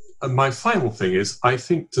 And my final thing is, I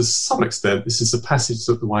think to some extent this is a passage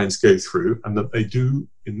that the wines go through, and that they do,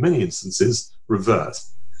 in many instances, revert.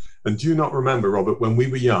 And do you not remember, Robert, when we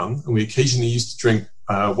were young and we occasionally used to drink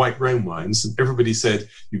white Rhone wines, and everybody said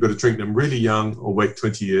you've got to drink them really young or wait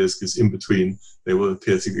 20 years because in between they will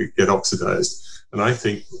appear to get oxidized. And I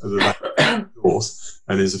think that is north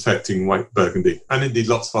and is affecting white Burgundy and indeed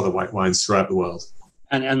lots of other white wines throughout the world.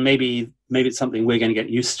 And maybe it's something we're going to get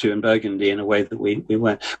used to in Burgundy in a way that we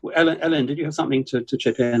weren't. Ellen, did you have something to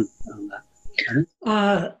chip in on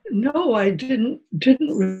that? No, I didn't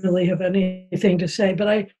really have anything to say, but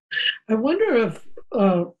I wonder if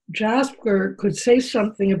Jasper could say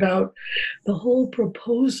something about the whole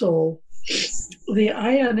proposal, the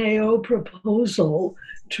INAO proposal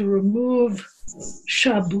to remove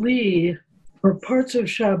Chablis or parts of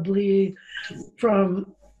Chablis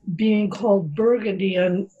from being called Burgundy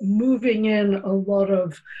and moving in a lot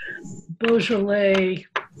of Beaujolais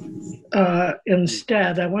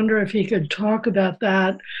instead. I wonder if he could talk about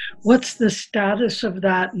that. What's the status of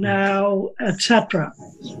that now, etc.?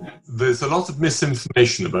 There's a lot of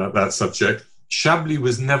misinformation about that subject. Chablis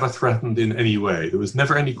was never threatened in any way. There was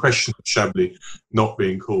never any question of Chablis not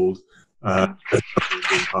being called part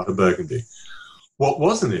of Burgundy. What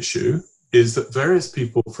was an issue is that various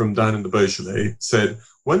people from down in the Beaujolais said,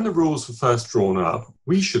 when the rules were first drawn up,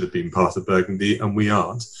 we should have been part of Burgundy and we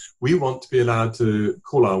aren't. We want to be allowed to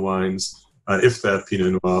call our wines, if they're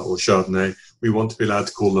Pinot Noir or Chardonnay, we want to be allowed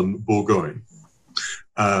to call them Bourgogne,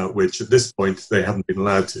 which at this point they haven't been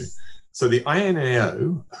allowed to. So the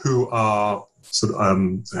INAO, who are sort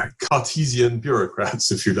of Cartesian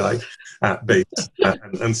bureaucrats, if you like, at base,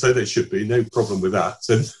 and so they should be, no problem with that,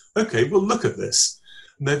 said, okay, we'll look at this.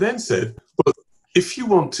 And they then said, well, if you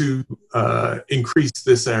want to increase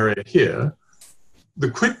this area here,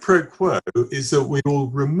 the quid pro quo is that we will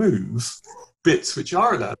remove bits which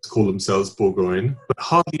are allowed to call themselves Bourgogne, but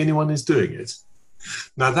hardly anyone is doing it.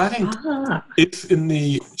 Now, that if in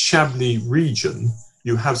the Chablis region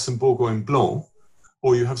you have some Bourgogne Blanc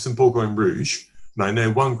or you have some Bourgogne Rouge, and I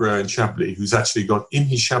know one grower in Chablis who's actually got in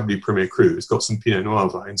his Chablis Premier Cru, has got some Pinot Noir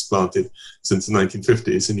vines planted since the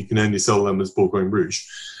 1950s, and he can only sell them as Bourgogne Rouge.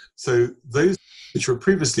 So those which were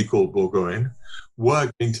previously called Bourgogne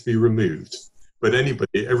were going to be removed. But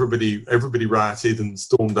everybody rioted and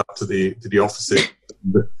stormed up to the offices,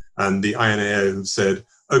 and the INAO have said,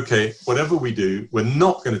 okay, whatever we do, we're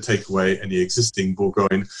not going to take away any existing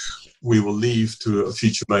Bourgogne. We will leave to a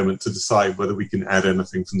future moment to decide whether we can add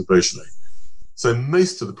anything from the Beaujolais. So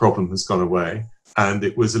most of the problem has gone away, and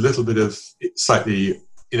it was a little bit of slightly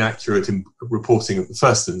inaccurate in reporting at the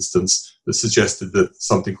first instance that suggested that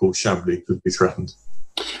something called Chablis could be threatened.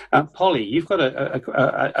 Polly, you've got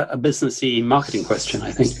a businessy marketing question,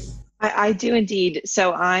 I think. I do indeed.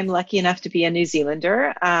 So I'm lucky enough to be a New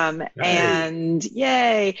Zealander, and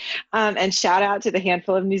yay! And shout out to the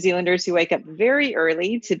handful of New Zealanders who wake up very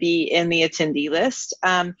early to be in the attendee list.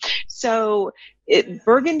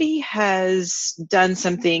 Burgundy has done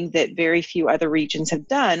something that very few other regions have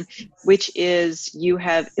done, which is you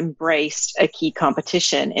have embraced a key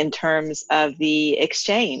competition in terms of the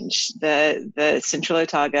exchange, the Central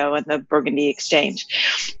Otago and the Burgundy exchange.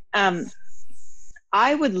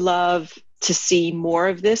 I would love to see more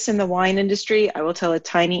of this in the wine industry. I will tell a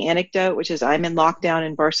tiny anecdote, which is I'm in lockdown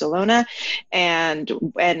in Barcelona, and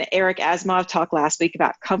Eric Asimov talked last week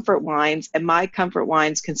about comfort wines, and my comfort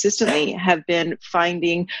wines consistently have been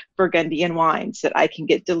finding Burgundian wines that I can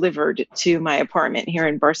get delivered to my apartment here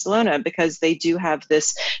in Barcelona, because they do have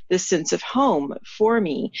this sense of home for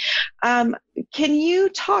me. Can you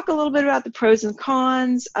talk a little bit about the pros and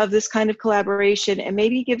cons of this kind of collaboration, and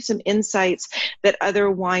maybe give some insights that other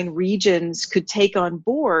wine regions could take on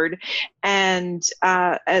board and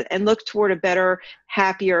look toward a better,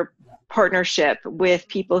 happier partnership with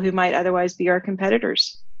people who might otherwise be our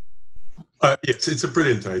competitors? Yes, it's a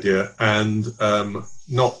brilliant idea, and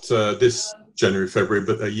not this January, February,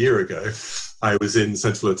 but a year ago, I was in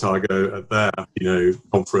Central Otago at their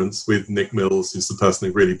conference with Nick Mills, who's the person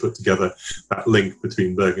who really put together that link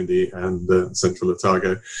between Burgundy and Central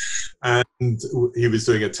Otago. And he was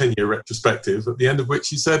doing a 10-year retrospective, at the end of which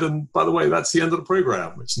he said, and by the way, that's the end of the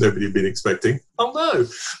program, which nobody had been expecting. Oh, no.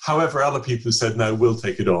 However, other people said, no, we'll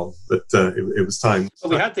take it on. But it was time.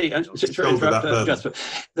 Well, we had Jasper.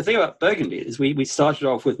 The thing about Burgundy is we started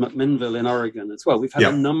off with McMinnville in Oregon as well. We've had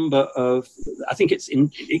a number of, I think it's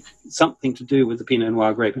something to do with the Pinot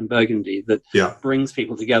Noir grape in Burgundy that brings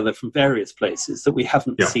people together from various places that we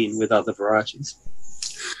haven't seen with other varieties.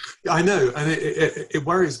 I know, and it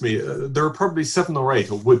worries me. There are probably 7 or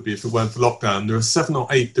 8, or would be if it weren't for lockdown, there are 7 or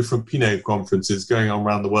 8 different Pinot conferences going on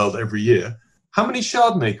around the world every year. How many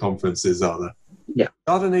Chardonnay conferences are there? Yeah.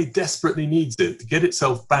 Chardonnay desperately needs it to get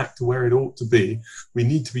itself back to where it ought to be. We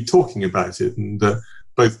need to be talking about it, and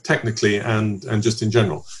both technically and just in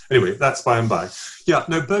general. Anyway, that's by and by. Yeah,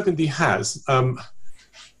 no, Burgundy has. I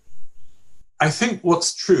think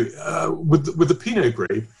what's true with the Pinot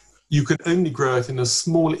grape, you can only grow it in a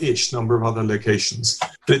small-ish number of other locations.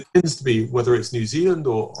 But it tends to be, whether it's New Zealand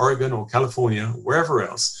or Oregon or California, wherever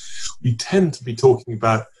else, we tend to be talking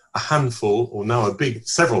about a handful, or now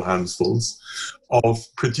several handfuls, of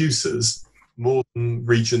producers, more than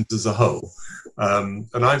regions as a whole. And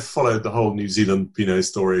I've followed the whole New Zealand Pinot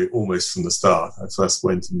story almost from the start. I first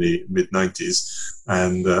went in the mid-90s,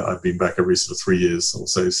 and I've been back every sort of 3 years or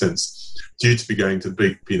so since. Due to be going to the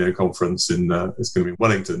big Pinot conference it's going to be in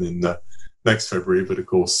Wellington in next February, but of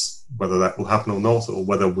course, whether that will happen or not, or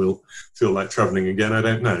whether we'll feel like traveling again, I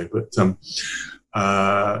don't know. But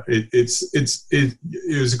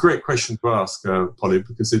it was a great question to ask, Polly,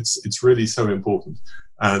 because it's really so important.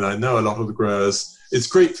 And I know a lot of the growers, it's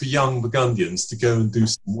great for young Burgundians to go and do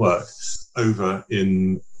some work over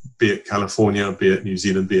in, be it California, be it New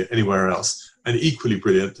Zealand, be it anywhere else. And equally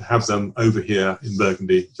brilliant to have them over here in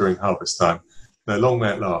Burgundy during harvest time. Now, long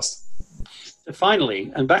may it last. So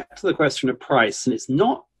finally, and back to the question of price, and it's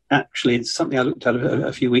not actually, it's something I looked at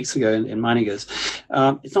a few weeks ago in Meiningers.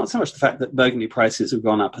 It's not so much the fact that Burgundy prices have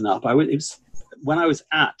gone up and up. When I was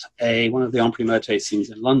at one of the En Primeur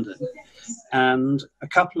tastings in London, and a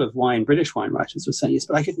couple of British wine writers were saying, yes,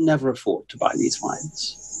 but I could never afford to buy these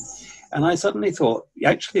wines. And I suddenly thought,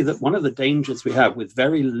 actually, that one of the dangers we have with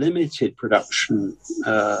very limited production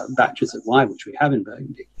batches of wine, which we have in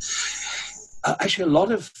Burgundy, actually a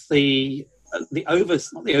lot of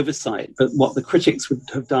not the oversight, but what the critics would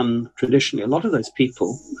have done traditionally, a lot of those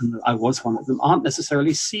people, and I was one of them, aren't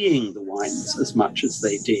necessarily seeing the wines as much as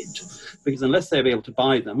they did, because unless they're able to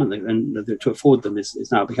buy them, and to afford them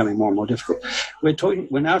is now becoming more and more difficult.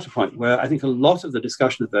 We're now at a point where I think a lot of the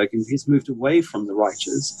discussion of Burgundy has moved away from the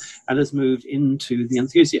writers and has moved into the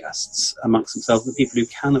enthusiasts amongst themselves, the people who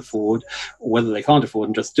can afford, or whether they can't afford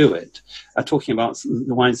and just do it, are talking about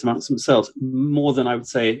the wines amongst themselves more than I would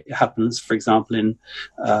say it happens, for example, in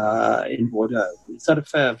Bordeaux. Is that a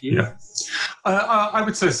fair view? Yeah, I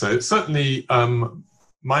would say so. Certainly,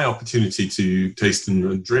 my opportunity to taste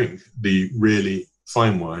and drink the really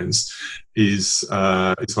fine wines is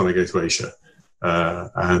when I go to Asia.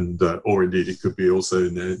 Or indeed it could be also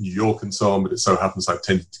in New York and so on, but it so happens I've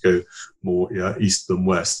tended to go more east than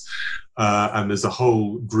west. And there's a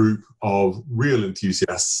whole group of real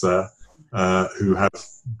enthusiasts who have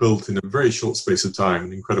built in a very short space of time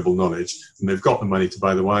an incredible knowledge, and they've got the money to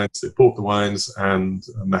buy the wines, they've bought the wines, and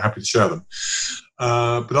they're happy to share them.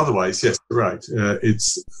 But otherwise, yes, you're right.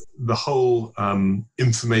 It's the whole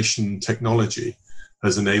information technology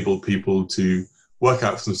has enabled people to work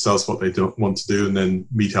out for themselves what they don't want to do, and then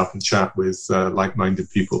meet up and chat with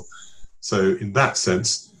like-minded people. So in that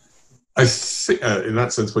sense, I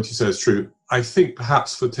think what you say is true. I think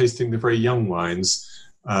perhaps for tasting the very young wines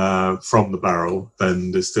from the barrel,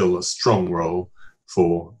 then there's still a strong role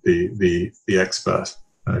for the expert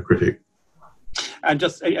critic. And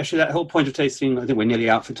just actually that whole point of tasting, I think we're nearly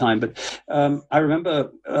out for time, but I remember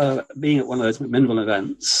being at one of those McMinnville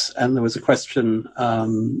events, and there was a question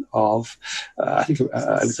of, I think it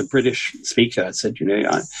was a British speaker said,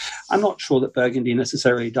 I'm not sure that Burgundy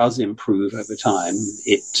necessarily does improve over time.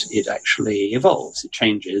 It actually evolves, it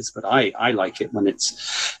changes, but I like it when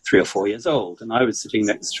it's 3 or 4 years old. And I was sitting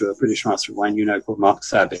next to a British Master of Wine, called Mark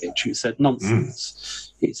Savage, who said,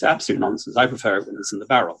 nonsense. It's absolute nonsense. I prefer it when it's in the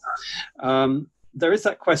barrel. There is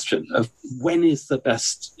that question of when is the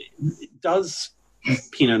best. Does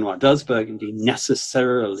Pinot Noir, does Burgundy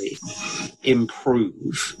necessarily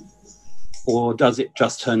improve, or does it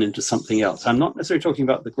just turn into something else? I'm not necessarily talking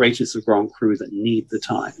about the greatest of Grand Cru that need the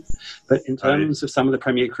time, but in terms of some of the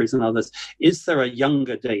Premier Crus and others, is there a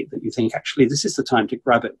younger date that you think, actually, this is the time to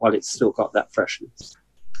grab it while it's still got that freshness?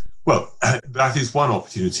 Well, that is one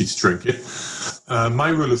opportunity to drink it. My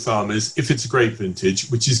rule of thumb is if it's a grape vintage,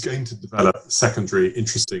 which is going to develop secondary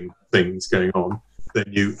interesting things going on, then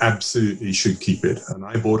you absolutely should keep it. And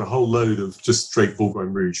I bought a whole load of just straight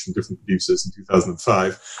Bourgogne Rouge from different producers in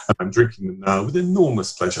 2005, and I'm drinking them now with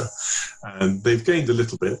enormous pleasure. And they've gained a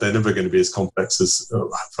little bit. They're never going to be as complex as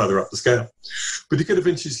further up the scale. But you get a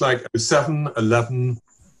vintage like 07, 11,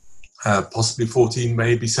 possibly 14,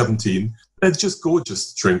 maybe 17. They're just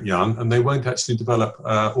gorgeous to drink young, and they won't actually develop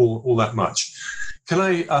all that much.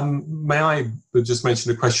 May I just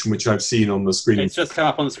mention a question which I've seen on the screen? It's just come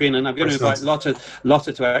up on the screen, and I'm going to invite Lotte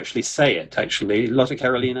to actually say it, actually. Lotte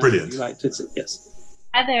Carolina. Brilliant. Would you like to? Yes.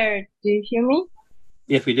 Hi there. Do you hear me?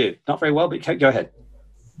 Yes, we do. Not very well, but go ahead.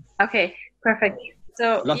 Okay, perfect.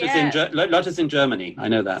 So Lotte's in Germany. I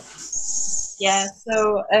know that. Yeah,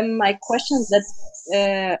 so my question that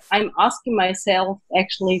I'm asking myself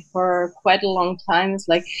actually for quite a long time is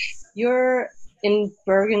like, you're in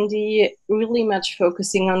Burgundy really much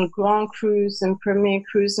focusing on Grand Crus and Premier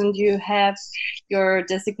Crus, and you have your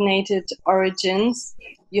designated origins.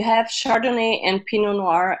 You have Chardonnay and Pinot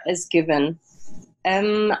Noir as given.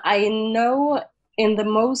 I know in the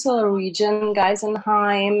Mosel region,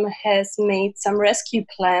 Geisenheim has made some rescue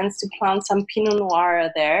plans to plant some Pinot Noir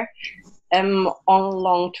there on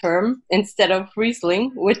long term instead of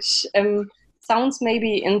Riesling, which sounds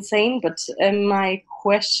maybe insane, but my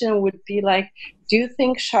question would be like, do you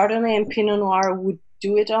think Chardonnay and Pinot Noir would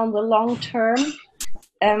do it on the long term?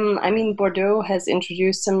 I mean, Bordeaux has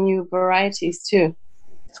introduced some new varieties too.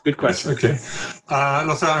 It's a good question. Okay.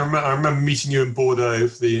 Lotte, I remember meeting you in Bordeaux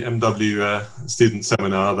for the MW student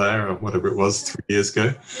seminar there, or whatever it was, 3 years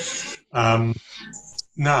ago.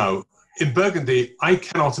 Now, in Burgundy, I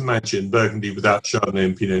cannot imagine Burgundy without Chardonnay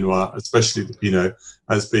and Pinot Noir, especially the Pinot,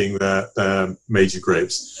 as being their major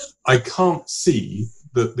grapes. I can't see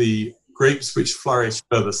that the grapes which flourish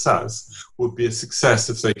further south would be a success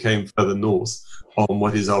if they came further north on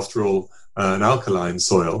what is, after all, an alkaline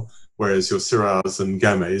soil, whereas your Syrahs and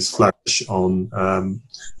Gamay flourish on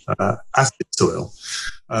acid soil.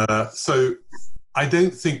 So I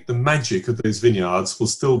don't think the magic of those vineyards will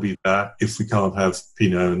still be there if we can't have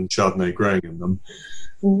Pinot and Chardonnay growing in them.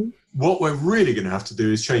 Mm-hmm. What we're really going to have to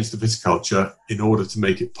do is change the viticulture in order to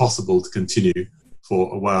make it possible to continue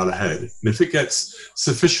for a while ahead. And if it gets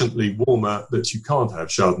sufficiently warmer that you can't have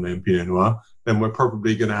Chardonnay and Pinot Noir, then we're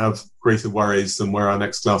probably going to have greater worries than where our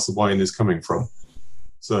next glass of wine is coming from.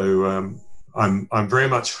 So I'm very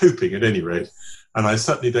much hoping, at any rate, and I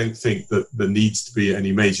certainly don't think that there needs to be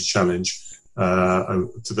any major challenge to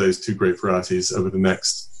those two great varieties over the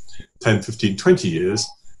next 10, 15, 20 years.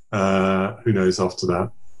 Who knows after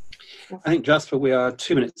that? I think, Jasper, we are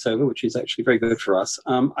 2 minutes over, which is actually very good for us.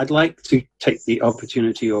 I'd like to take the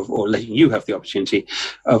opportunity of, or letting you have the opportunity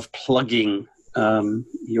of plugging your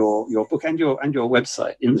book and your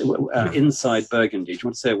website, Inside Burgundy. Do you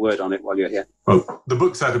want to say a word on it while you're here? Well, the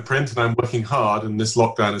book's out of print, and I'm working hard, and this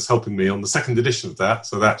lockdown is helping me on the second edition of that,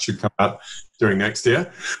 so that should come out during next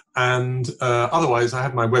year. And otherwise, I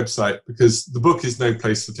have my website, because the book is no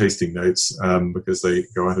place for tasting notes, because they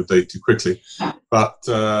go out of date too quickly. But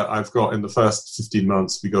I've got, in the first 15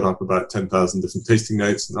 months, we got up about 10,000 different tasting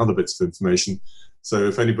notes and other bits of information. So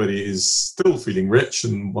if anybody is still feeling rich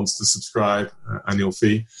and wants to subscribe, annual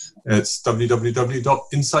fee, it's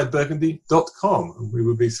www.insideburgundy.com. And we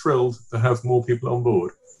would be thrilled to have more people on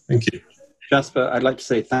board. Thank you. Jasper, I'd like to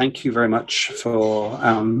say thank you very much for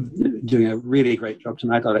doing a really great job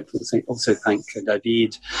tonight. I'd like to also thank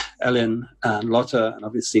David, Ellen, and Lotte, and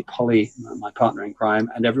obviously Polly, my partner in crime,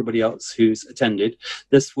 and everybody else who's attended.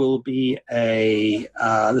 This will be a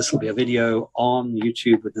video on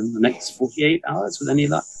YouTube within the next 48 hours, with any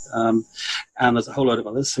luck. And there's a whole load of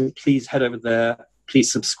others. So please head over there.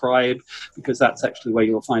 Please subscribe, because that's actually where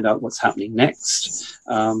you'll find out what's happening next.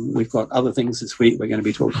 We've got other things this week. We're going to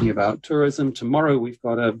be talking about tourism. Tomorrow, we've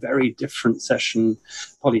got a very different session.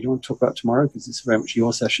 Polly, do you want to talk about tomorrow? Because it's very much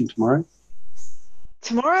your session tomorrow.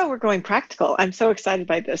 Tomorrow, we're going practical. I'm so excited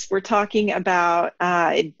by this. We're talking about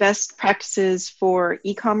best practices for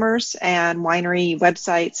e-commerce and winery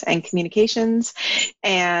websites and communications.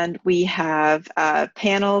 And we have a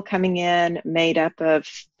panel coming in made up of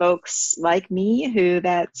folks like me, who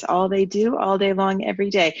that's all they do all day long, every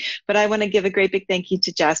day. But I want to give a great big thank you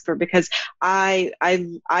to Jasper, because I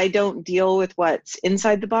don't deal with what's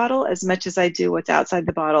inside the bottle as much as I do what's outside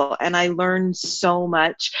the bottle. And I learned so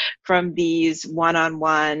much from these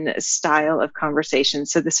one-on-one style of conversation.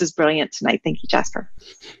 So this was brilliant tonight. Thank you, Jasper.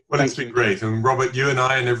 Well, it's been great. And Robert, you and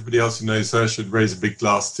I and everybody else who knows her should raise a big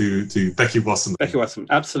glass to Becky Wasserman. Becky Wasserman,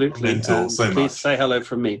 absolutely. So please say hello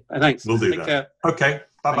from me. Thanks. We'll do Take that. care. Okay.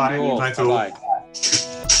 Bye-bye. Thank you all. Night all. Bye-bye.